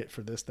can't write it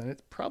for this, then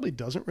it probably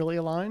doesn't really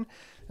align.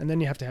 And then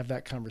you have to have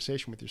that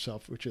conversation with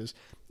yourself, which is,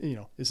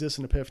 is this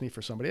an epiphany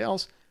for somebody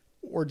else?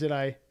 Or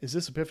is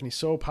this epiphany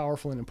so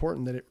powerful and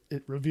important that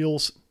it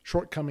reveals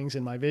shortcomings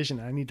in my vision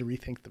and I need to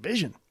rethink the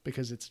vision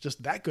because it's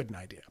just that good an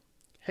idea?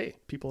 Hey,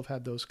 people have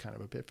had those kind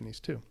of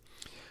epiphanies too.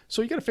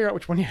 So you got to figure out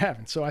which one you have.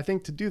 And so I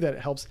think to do that,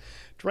 it helps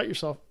to write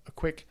yourself a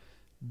quick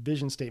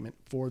vision statement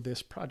for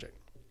this project.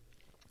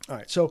 All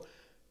right. So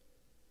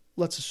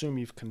let's assume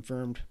you've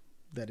confirmed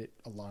that it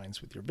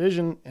aligns with your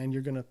vision and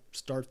you're going to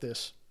start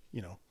this,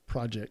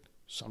 project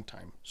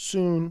sometime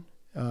soon,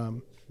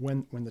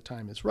 when the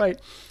time is right.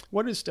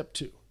 What is step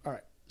 2? All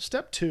right.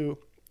 Step 2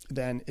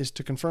 then is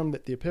to confirm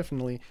that the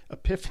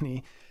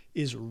epiphany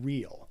is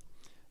real.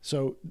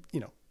 So,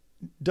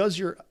 does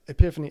your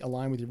epiphany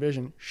align with your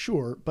vision?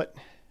 Sure. But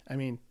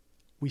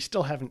we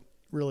still haven't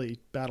really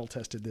battle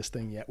tested this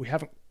thing yet. We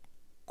haven't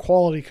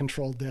quality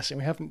controlled this and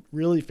we haven't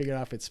really figured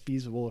out if it's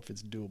feasible, if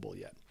it's doable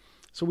yet.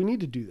 So we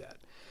need to do that.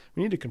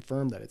 We need to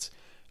confirm that it's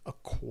a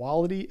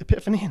quality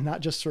epiphany and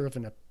not just sort of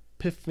an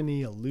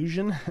epiphany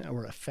illusion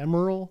or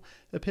ephemeral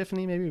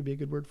epiphany, maybe would be a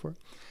good word for it.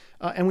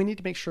 And we need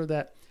to make sure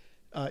that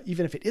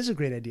even if it is a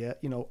great idea,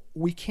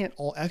 we can't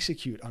all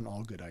execute on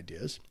all good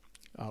ideas.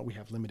 We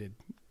have limited,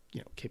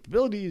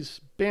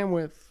 capabilities,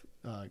 bandwidth,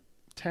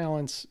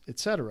 talents,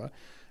 etc.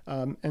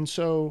 And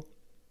so,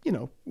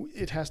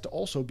 it has to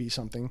also be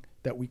something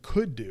that we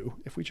could do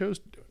if we chose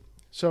to do it.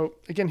 So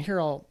again, here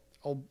I'll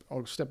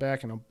step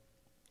back and all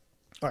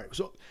right.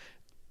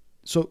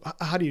 So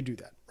how do you do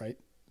that? Right.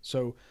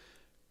 So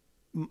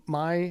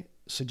my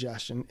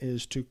suggestion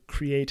is to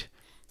create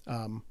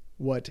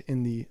what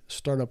in the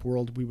startup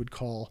world we would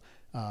call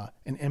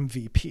an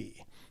MVP,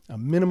 a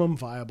minimum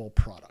viable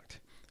product.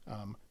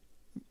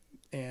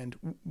 And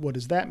what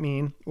does that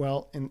mean?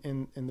 Well,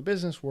 in the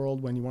business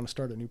world, when you want to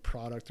start a new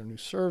product or new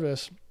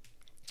service,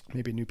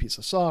 maybe a new piece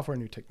of software,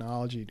 new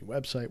technology, new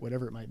website,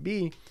 whatever it might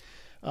be,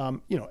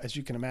 as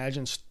you can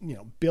imagine,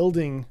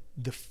 building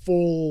the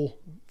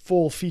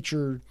full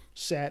feature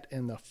set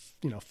and the,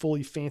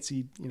 fully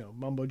fancy,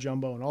 mumbo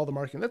jumbo and all the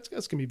marketing, that's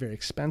going to be very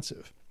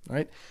expensive,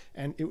 right?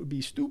 And it would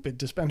be stupid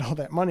to spend all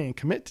that money and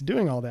commit to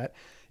doing all that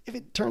if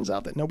it turns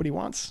out that nobody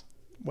wants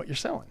what you're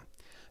selling.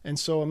 And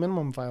so a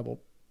minimum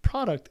viable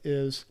product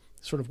is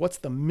sort of what's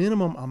the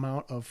minimum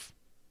amount of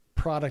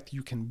product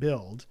you can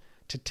build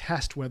to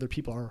test whether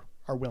people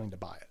are willing to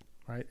buy it,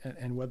 right?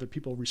 And whether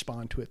people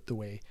respond to it the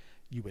way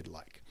you would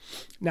like.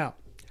 Now,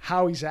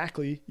 how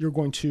exactly you're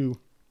going to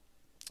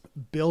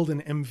build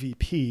an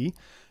MVP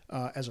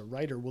as a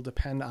writer will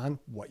depend on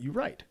what you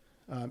write.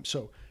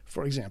 So,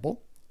 for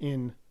example,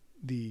 in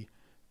the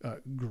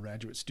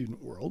graduate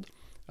student world,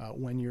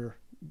 when you're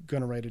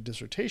going to write a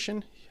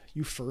dissertation,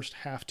 you first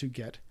have to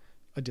get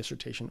a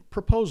dissertation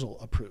proposal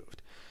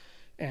approved.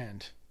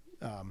 And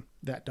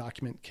that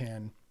document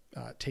can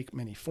take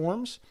many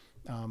forms,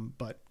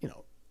 but,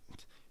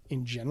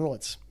 in general,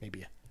 it's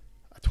maybe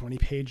a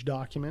 20-page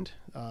document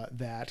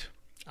that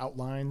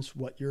outlines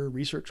what your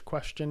research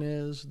question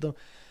is, the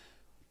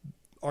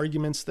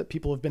arguments that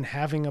people have been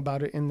having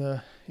about it in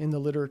the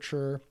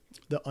literature,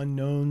 the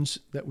unknowns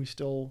that we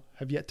still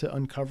have yet to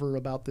uncover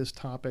about this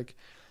topic,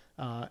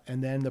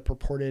 and then the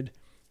purported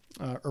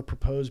or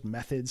proposed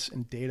methods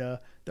and data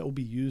that will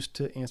be used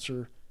to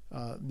answer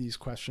these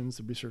questions,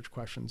 the research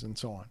questions, and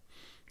so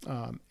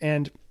on.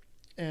 And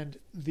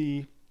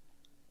the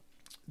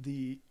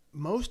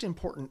most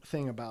important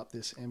thing about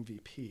this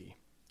MVP,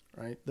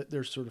 right? That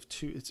there's sort of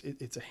two.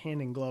 It's a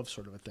hand in glove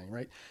sort of a thing,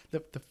 right?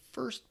 The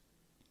first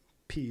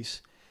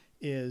piece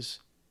is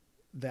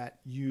that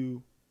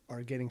you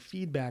are getting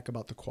feedback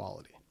about the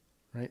quality,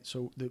 right?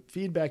 So the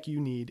feedback you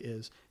need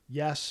is,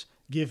 yes,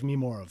 give me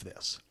more of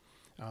this.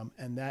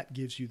 And that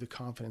gives you the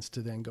confidence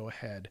to then go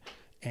ahead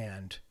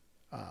and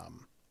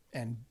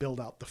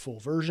build out the full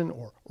version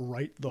or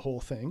write the whole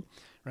thing,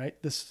 right?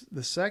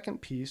 The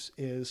second piece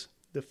is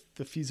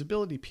the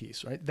feasibility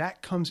piece, right?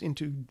 That comes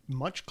into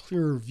much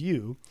clearer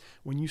view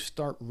when you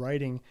start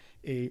writing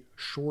a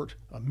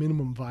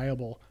minimum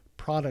viable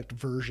product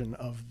version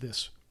of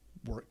this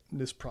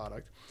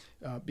product,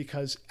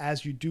 because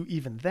as you do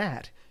even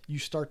that, you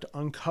start to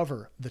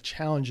uncover the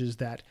challenges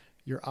that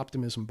your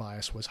optimism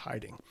bias was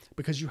hiding,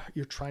 because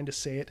you're trying to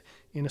say it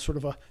in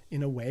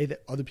a way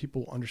that other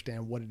people will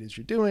understand what it is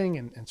you're doing,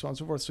 and so on and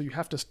so forth. So you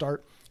have to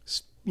start,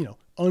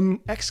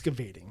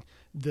 excavating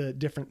the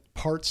different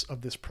parts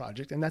of this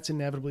project, and that's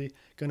inevitably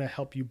going to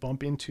help you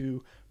bump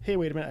into, hey,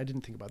 wait a minute, I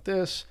didn't think about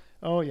this.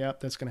 Oh yeah,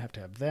 that's going to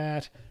have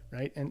that,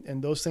 right?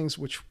 And those things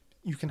which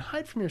you can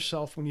hide from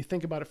yourself when you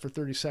think about it for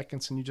 30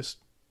 seconds and you just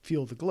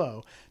feel the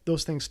glow,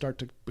 those things start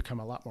to become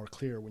a lot more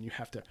clear when you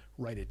have to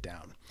write it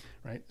down,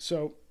 right?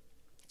 So,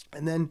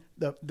 and then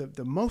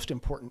the most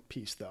important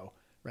piece though,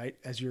 right,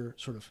 as you're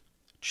sort of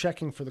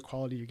checking for the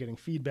quality, you're getting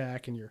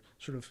feedback and you're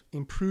sort of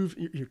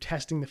you're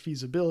testing the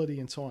feasibility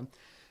and so on.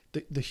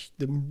 The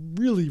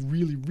really,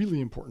 really, really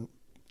important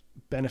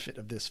benefit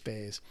of this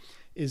phase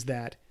is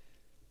that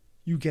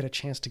you get a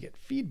chance to get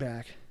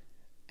feedback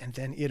and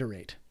then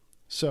iterate.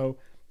 So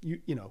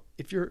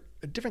if you're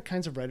different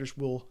kinds of writers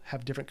will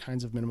have different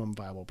kinds of minimum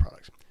viable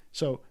products.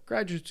 So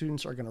graduate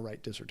students are going to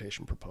write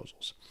dissertation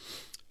proposals.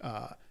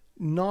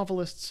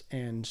 novelists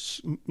and,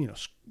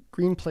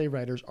 screenplay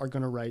writers are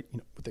going to write,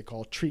 what they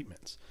call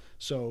treatments.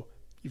 So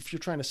if you're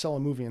trying to sell a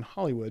movie in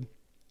Hollywood,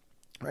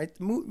 right,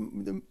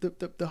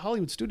 the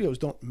Hollywood studios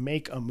don't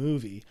make a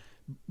movie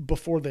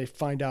before they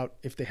find out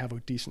if they have a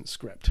decent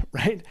script,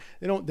 right?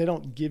 They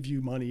don't give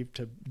you money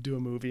to do a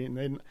movie, and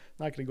they're not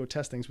going to go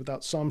test things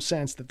without some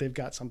sense that they've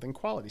got something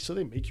quality. So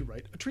they make you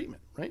write a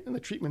treatment, right? And the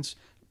treatment's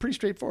pretty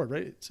straightforward,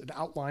 right? It's an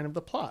outline of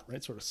the plot,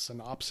 right? Sort of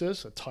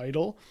synopsis, a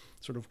title,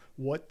 sort of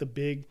what the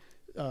big,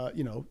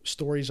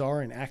 stories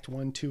are in Act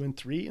 1, 2, and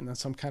 3, and then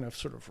some kind of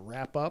sort of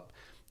wrap up.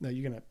 Now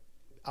you're going to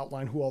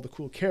outline who all the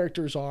cool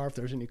characters are, if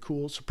there's any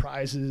cool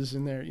surprises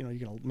in there, you're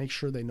going to make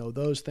sure they know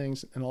those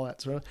things and all that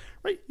sort of,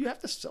 right? You have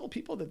to sell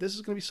people that this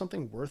is going to be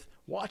something worth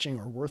watching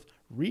or worth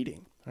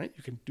reading, right?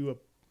 You can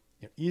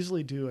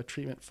easily do a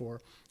treatment for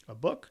a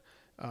book.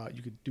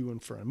 You could do one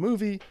for a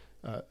movie,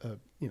 a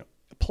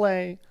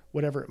play,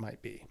 whatever it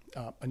might be.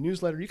 A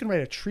newsletter, you can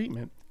write a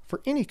treatment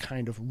for any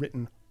kind of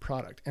written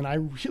product. And I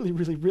really,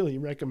 really, really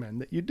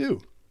recommend that you do.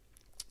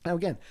 Now,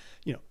 again,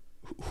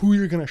 who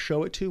you're going to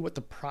show it to, what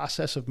the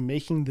process of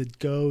making the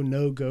go,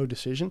 no-go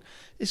decision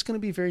is going to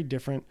be very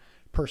different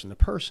person to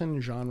person,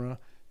 genre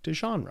to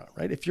genre,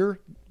 right? If you're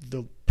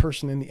the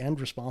person in the end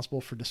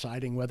responsible for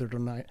deciding whether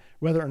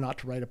or not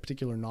to write a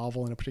particular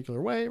novel in a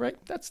particular way, right?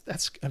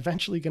 That's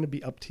eventually going to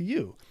be up to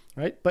you,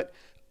 right? But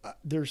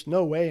there's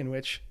no way in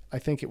which I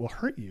think it will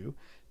hurt you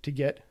to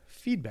get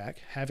feedback,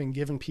 having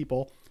given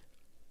people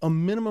a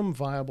minimum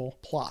viable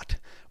plot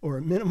or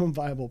a minimum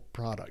viable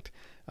product.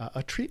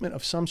 A treatment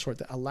of some sort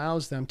that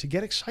allows them to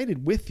get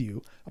excited with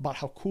you about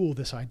how cool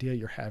this idea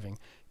you're having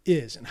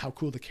is and how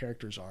cool the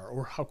characters are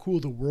or how cool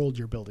the world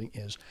you're building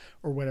is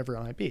or whatever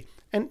it might be.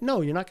 And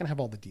no, you're not going to have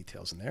all the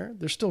details in there.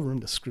 There's still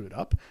room to screw it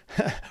up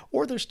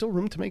or there's still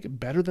room to make it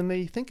better than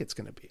they think it's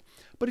going to be.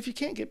 But if you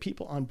can't get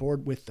people on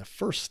board with the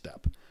first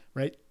step,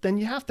 right, then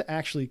you have to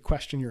actually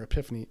question your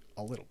epiphany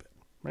a little bit,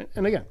 right?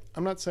 And again,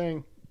 I'm not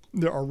saying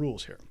there are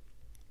rules here.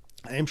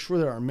 I am sure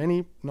there are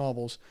many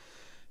novels.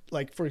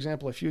 Like, for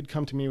example, if you had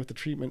come to me with the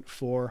treatment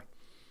for,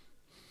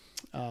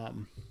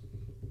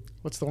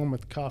 what's the one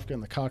with Kafka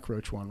and the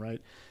cockroach one,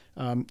 right?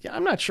 I'm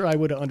not sure I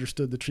would have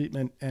understood the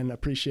treatment and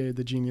appreciated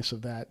the genius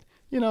of that.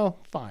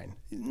 Fine.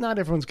 Not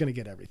everyone's going to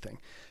get everything.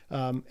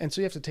 And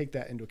so you have to take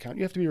that into account.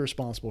 You have to be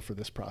responsible for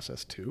this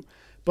process too.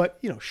 But,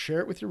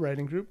 share it with your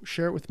writing group,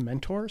 share it with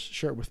mentors,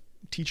 share it with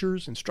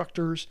teachers,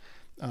 instructors.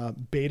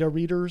 Beta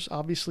readers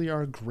obviously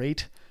are a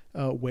great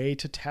way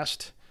to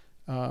test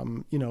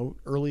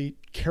early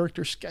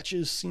character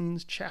sketches,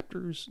 scenes,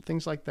 chapters,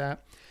 things like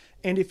that.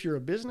 And if you're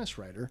a business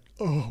writer,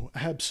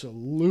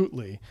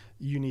 absolutely,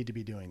 you need to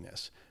be doing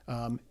this.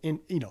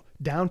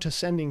 Down to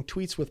sending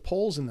tweets with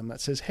polls in them that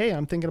says, hey,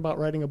 I'm thinking about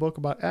writing a book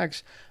about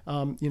X.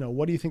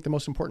 What do you think the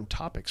most important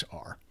topics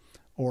are?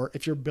 Or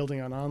if you're building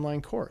an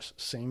online course,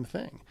 same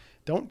thing.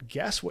 Don't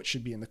guess what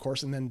should be in the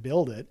course and then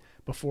build it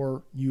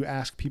before you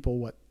ask people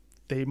what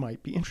they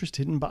might be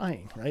interested in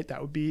buying, right?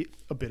 That would be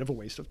a bit of a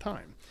waste of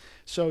time.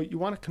 So you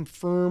want to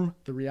confirm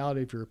the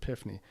reality of your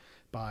epiphany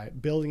by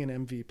building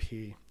an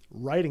MVP,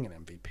 writing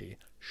an MVP,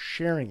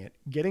 sharing it,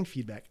 getting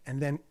feedback,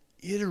 and then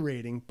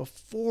iterating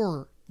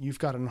before you've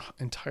got an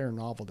entire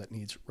novel that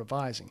needs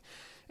revising.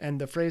 And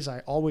the phrase I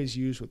always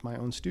use with my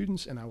own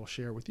students, and I will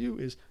share with you,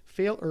 is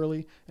fail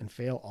early and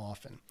fail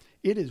often.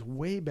 It is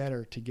way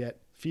better to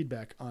get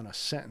feedback on a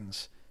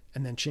sentence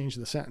and then change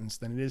the sentence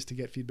than it is to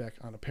get feedback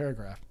on a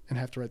paragraph and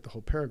have to write the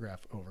whole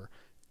paragraph over,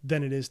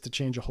 than it is to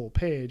change a whole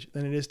page,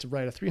 than it is to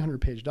write a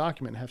 300-page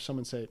document and have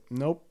someone say,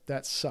 nope,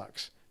 that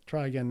sucks.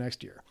 Try again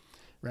next year,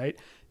 right?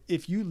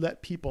 If you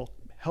let people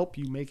help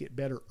you make it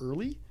better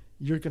early,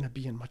 you're going to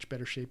be in much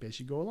better shape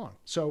as you go along.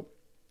 So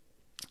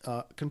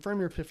confirm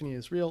your epiphany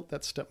is real.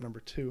 That's step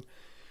number 2.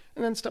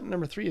 And then step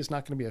number 3 is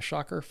not going to be a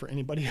shocker for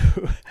anybody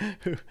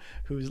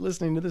who's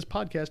listening to this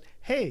podcast.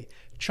 Hey,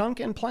 chunk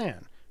and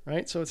plan.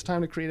 Right? So it's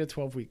time to create a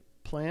 12-week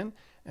plan.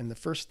 And the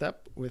first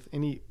step with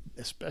any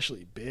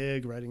especially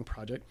big writing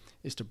project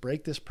is to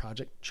break this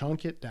project,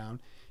 chunk it down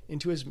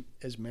into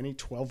as many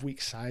 12-week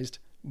sized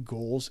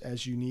goals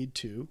as you need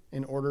to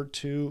in order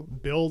to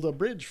build a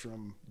bridge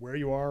from where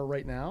you are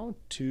right now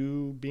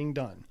to being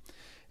done.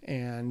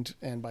 And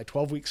by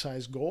 12-week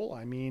sized goal,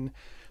 I mean,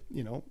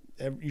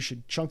 you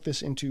should chunk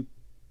this into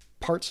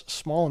parts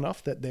small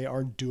enough that they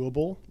are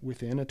doable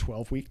within a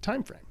 12-week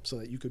time frame so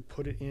that you could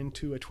put it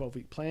into a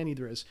 12-week plan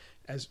either as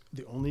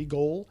the only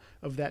goal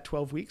of that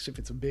 12 weeks if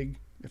it's a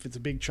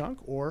big chunk,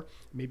 or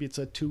maybe it's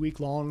a 2-week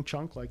long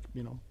chunk, like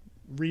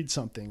read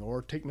something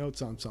or take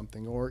notes on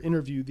something or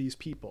interview these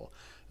people.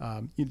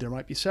 There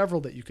might be several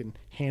that you can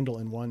handle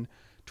in one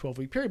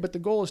 12-week period, but the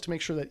goal is to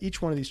make sure that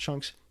each one of these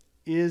chunks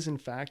is in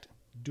fact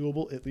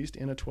doable at least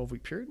in a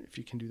 12-week period, if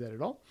you can do that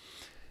at all.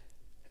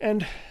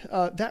 And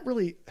that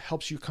really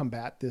helps you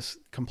combat this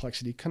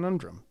complexity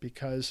conundrum,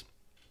 because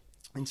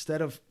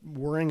instead of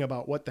worrying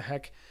about what the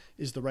heck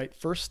is the right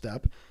first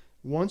step,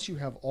 once you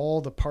have all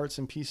the parts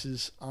and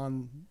pieces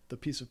on the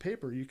piece of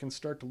paper, you can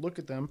start to look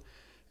at them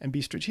and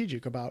be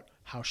strategic about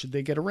how should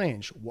they get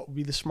arranged? What would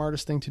be the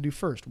smartest thing to do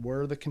first?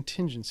 Where are the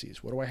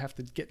contingencies? What do I have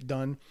to get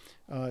done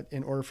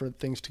in order for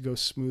things to go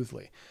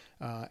smoothly?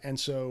 And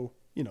so,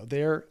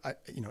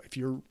 if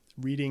you're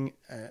reading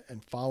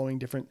and following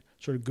different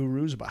sort of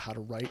gurus about how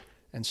to write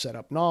and set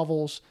up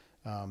novels,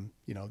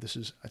 this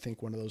is, I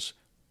think, one of those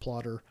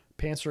plotter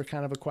pantser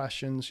kind of a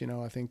questions.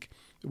 I think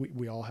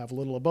we all have a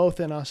little of both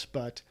in us,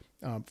 but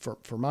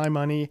for my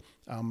money,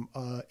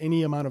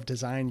 any amount of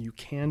design you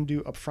can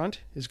do up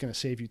front is going to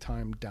save you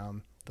time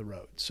down the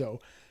road. So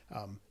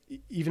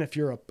even if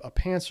you're a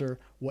pantser,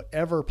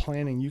 whatever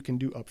planning you can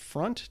do up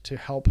front to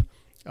help,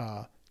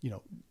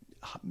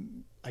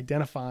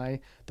 identify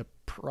the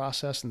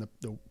process and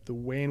the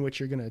way in which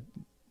you're going to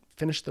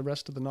finish the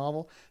rest of the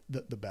novel,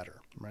 the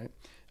better, right?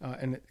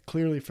 And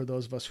clearly for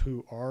those of us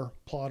who are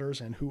plotters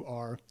and who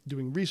are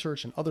doing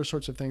research and other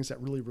sorts of things that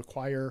really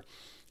require,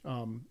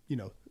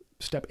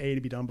 step A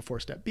to be done before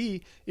step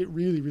B, it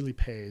really, really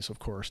pays, of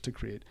course, to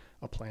create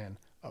a plan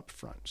up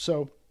front.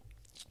 So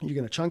you're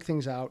going to chunk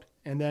things out,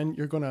 and then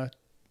you're going to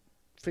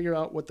figure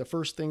out what the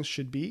first things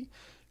should be,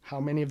 how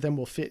many of them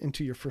will fit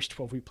into your first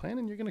 12-week plan,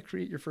 and you're going to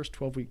create your first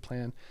 12-week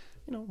plan.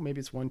 Maybe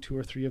it's 1, 2,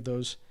 or 3 of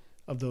those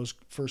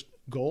first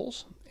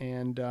goals,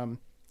 and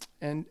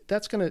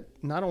that's going to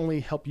not only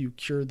help you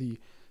cure the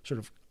sort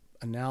of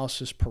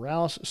analysis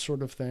paralysis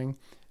sort of thing,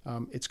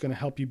 it's going to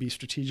help you be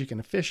strategic and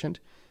efficient.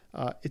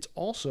 It's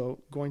also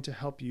going to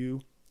help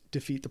you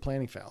defeat the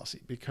planning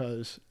fallacy,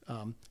 because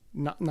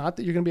not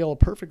that you're going to be able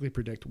to perfectly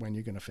predict when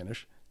you're going to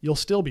finish. You'll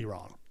still be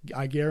wrong,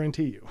 I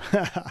guarantee you.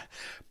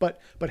 But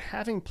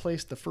having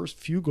placed the first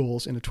few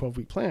goals in a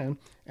 12-week plan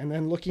and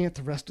then looking at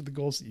the rest of the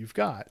goals that you've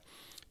got,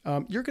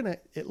 you're going to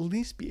at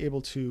least be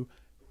able to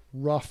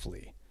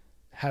roughly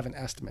have an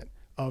estimate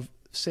of,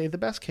 say, the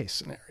best case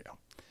scenario,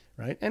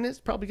 right? And it's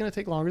probably going to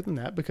take longer than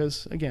that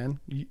because, again,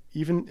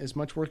 even as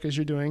much work as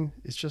you're doing,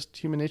 it's just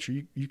human nature.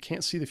 You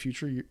can't see the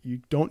future.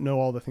 You don't know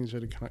all the things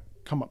that are going to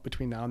come up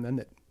between now and then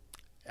that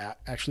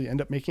actually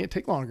end up making it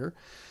take longer.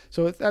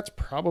 So that's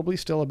probably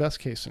still a best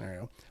case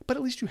scenario. But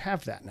at least you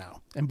have that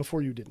now. And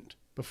before you didn't.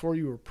 Before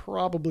you were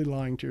probably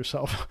lying to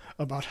yourself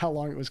about how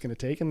long it was going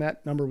to take, and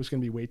that number was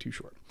going to be way too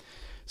short.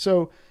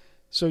 So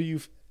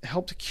you've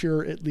helped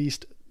cure at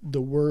least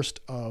the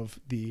worst of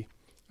the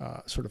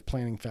sort of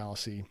planning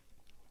fallacy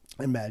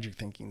and magic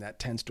thinking that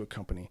tends to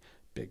accompany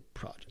big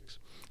projects.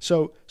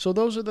 So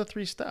those are the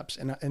 3 steps,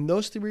 and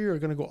those 3 are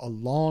going to go a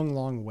long,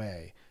 long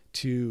way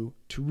to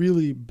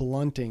really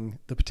blunting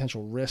the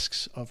potential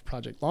risks of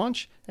project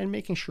launch and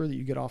making sure that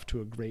you get off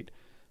to a great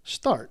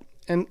start.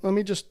 And let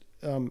me just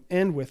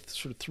end with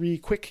sort of 3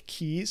 quick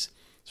keys,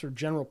 sort of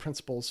general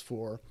principles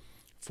for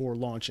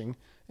launching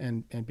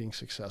and being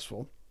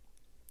successful.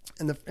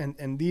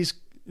 And these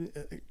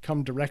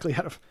come directly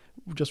out of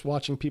just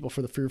watching people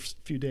for the first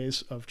few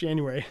days of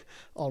January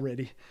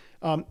already.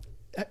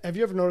 Have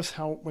you ever noticed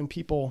how when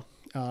people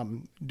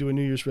do a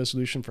New Year's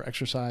resolution for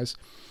exercise,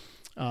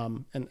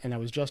 and I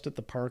was just at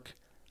the park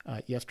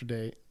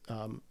yesterday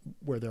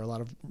where there are a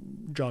lot of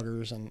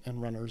joggers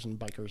and runners and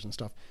bikers and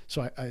stuff.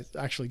 So I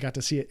actually got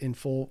to see it in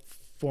full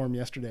form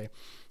yesterday.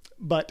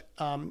 But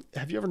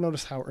have you ever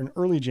noticed how in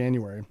early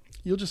January,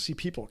 you'll just see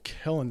people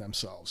killing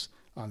themselves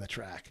on the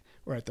track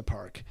or at the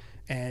park.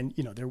 And,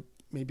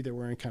 maybe they're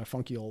wearing kind of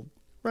funky old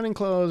running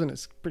clothes, and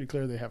it's pretty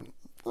clear they haven't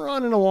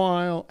run in a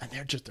while, and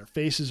their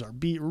faces are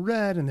beet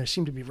red, and they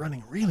seem to be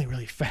running really,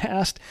 really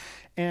fast.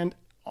 And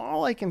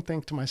all I can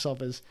think to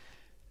myself is,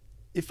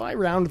 if I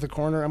round the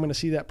corner, I'm going to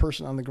see that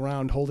person on the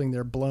ground holding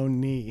their blown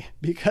knee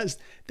because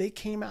they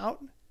came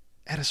out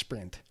at a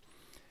sprint.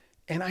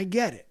 And I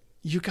get it.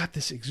 You got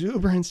this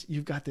exuberance,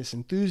 you've got this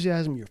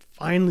enthusiasm, you're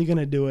finally going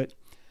to do it.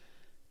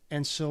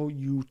 And so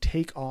you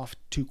take off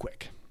too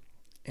quick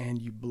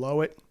and you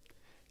blow it,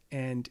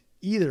 and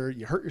either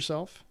you hurt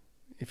yourself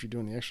if you're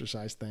doing the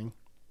exercise thing,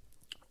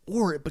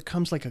 or it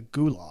becomes like a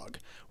gulag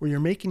where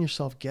you're making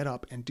yourself get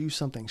up and do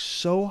something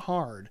so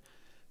hard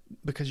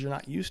because you're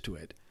not used to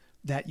it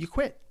that you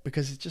quit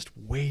because it's just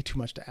way too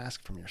much to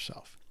ask from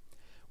yourself.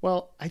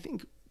 Well, I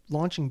think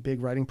launching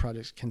big writing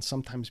projects can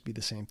sometimes be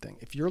the same thing.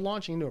 If you're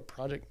launching into a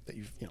project that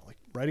you've, like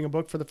writing a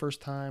book for the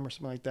first time or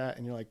something like that,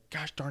 and you're like,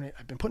 gosh darn it,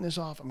 I've been putting this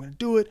off. I'm going to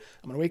do it.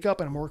 I'm going to wake up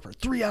and I'm going to work for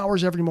 3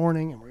 hours every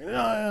morning, and we're going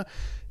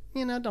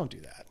to, don't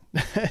do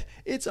that.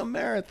 It's a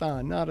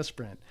marathon, not a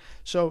sprint.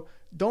 So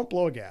don't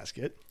blow a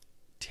gasket.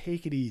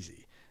 Take it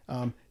easy.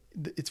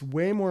 It's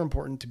way more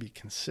important to be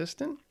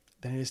consistent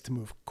than it is to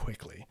move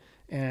quickly.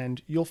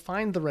 And you'll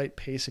find the right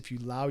pace if you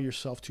allow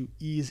yourself to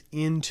ease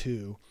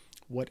into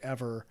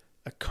whatever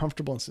a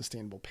comfortable and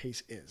sustainable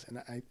pace is.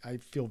 And I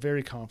feel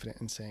very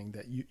confident in saying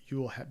that you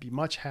will be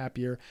much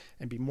happier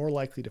and be more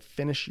likely to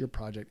finish your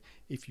project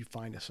if you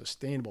find a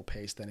sustainable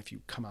pace than if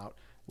you come out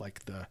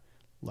like the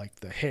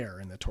hare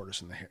and the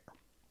tortoise and the hare.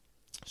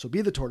 So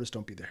be the tortoise,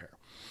 don't be the hare.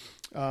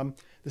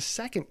 The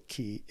second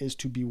key is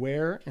to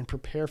beware and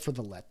prepare for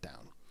the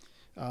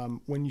letdown.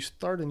 When you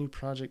start a new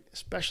project,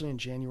 especially in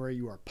January,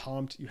 you are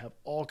pumped. You have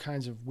all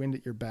kinds of wind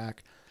at your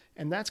back,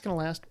 and that's going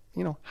to last,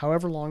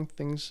 however long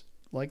things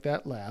like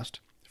that last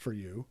for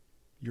you.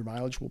 Your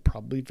mileage will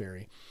probably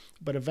vary,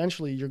 but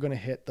eventually you're going to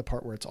hit the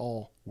part where it's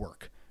all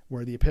work,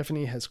 where the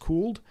epiphany has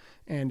cooled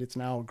and it's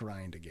now a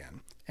grind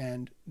again.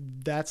 And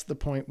that's the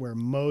point where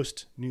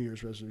most New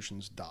Year's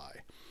resolutions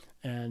die.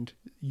 And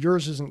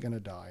yours isn't going to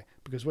die,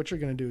 because what you're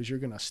going to do is you're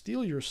going to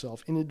steel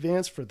yourself in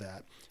advance for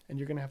that. And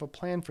you're going to have a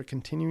plan for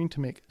continuing to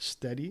make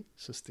steady,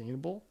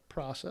 sustainable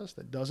progress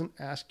that doesn't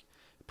ask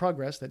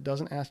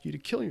you to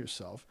kill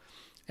yourself.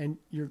 And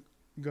you're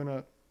going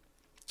to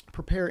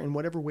prepare in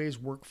whatever ways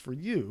work for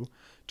you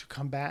to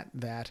combat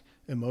that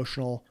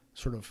emotional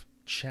sort of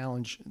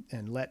challenge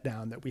and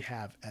letdown that we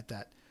have at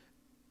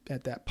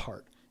that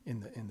part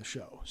in the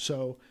show.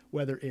 So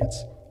whether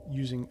it's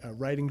using a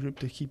writing group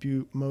to keep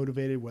you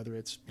motivated, whether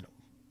it's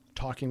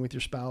talking with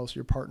your spouse,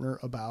 your partner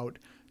about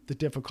the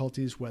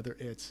difficulties, whether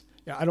it's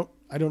I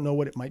don't know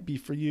what it might be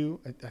for you.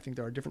 I think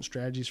there are different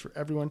strategies for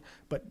everyone,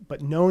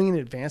 but knowing in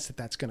advance that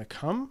that's going to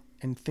come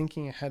and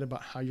thinking ahead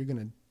about how you're going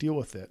to deal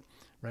with it,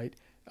 right?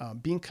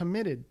 Being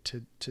committed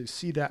to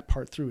see that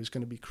part through is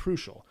going to be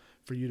crucial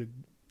for you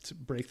to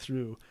break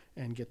through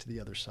and get to the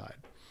other side.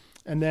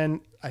 And then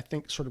I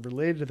think sort of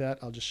related to that,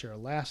 I'll just share a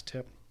last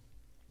tip.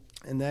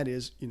 And that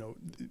is,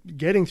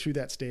 getting through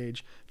that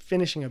stage,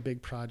 finishing a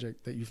big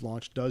project that you've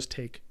launched does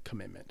take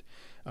commitment.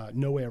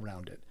 No way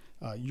around it.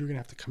 You're going to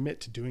have to commit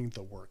to doing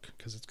the work,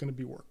 because it's going to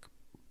be work.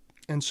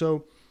 And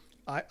so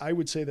I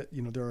would say that,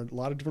 there are a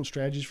lot of different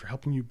strategies for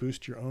helping you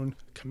boost your own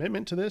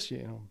commitment to this,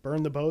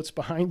 burn the boats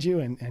behind you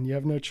and you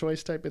have no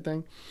choice type of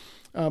thing.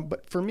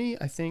 But for me,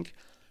 I think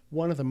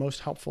one of the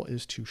most helpful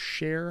is to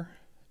share.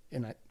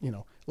 And a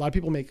lot of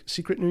people make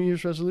secret New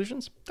Year's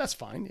resolutions. That's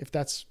fine. If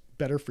that's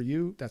better for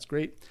you, that's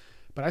great.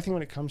 But I think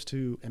when it comes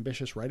to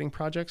ambitious writing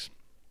projects,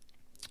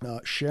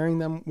 sharing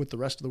them with the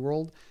rest of the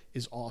world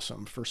is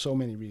awesome for so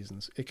many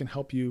reasons. It can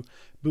help you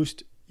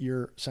boost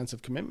your sense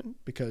of commitment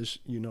because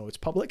it's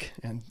public,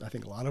 and I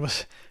think a lot of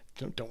us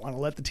don't want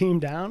to let the team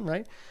down,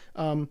 right?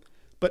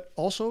 But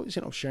also,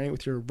 sharing it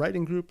with your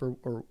writing group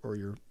or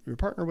your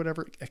partner, or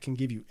whatever, it can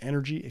give you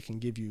energy. It can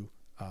give you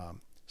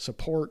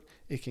support.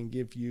 It can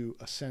give you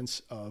a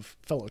sense of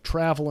fellow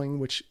traveling,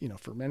 which,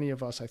 for many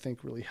of us, I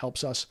think really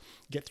helps us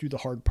get through the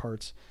hard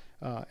parts.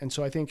 And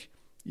so I think,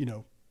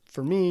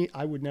 for me,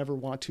 I would never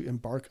want to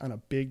embark on a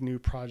big new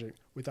project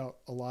without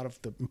a lot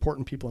of the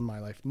important people in my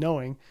life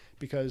knowing,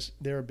 because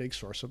they're a big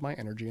source of my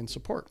energy and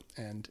support.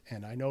 And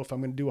I know if I'm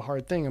going to do a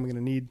hard thing, I'm going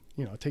to need,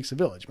 it takes a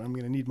village, but I'm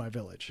going to need my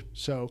village.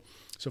 So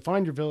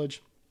find your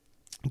village,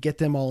 get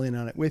them all in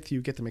on it with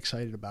you, get them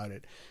excited about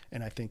it.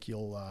 And I think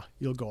you'll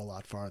go a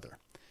lot farther.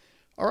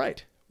 All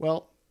right.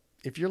 Well,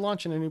 if you're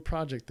launching a new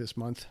project this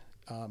month,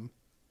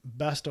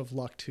 best of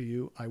luck to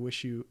you. I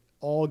wish you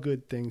all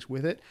good things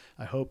with it.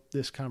 I hope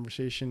this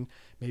conversation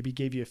maybe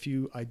gave you a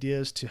few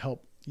ideas to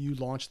help you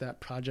launch that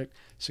project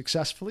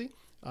successfully.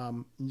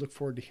 Look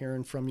forward to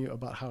hearing from you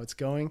about how it's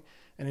going.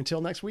 And until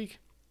next week,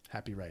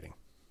 happy writing.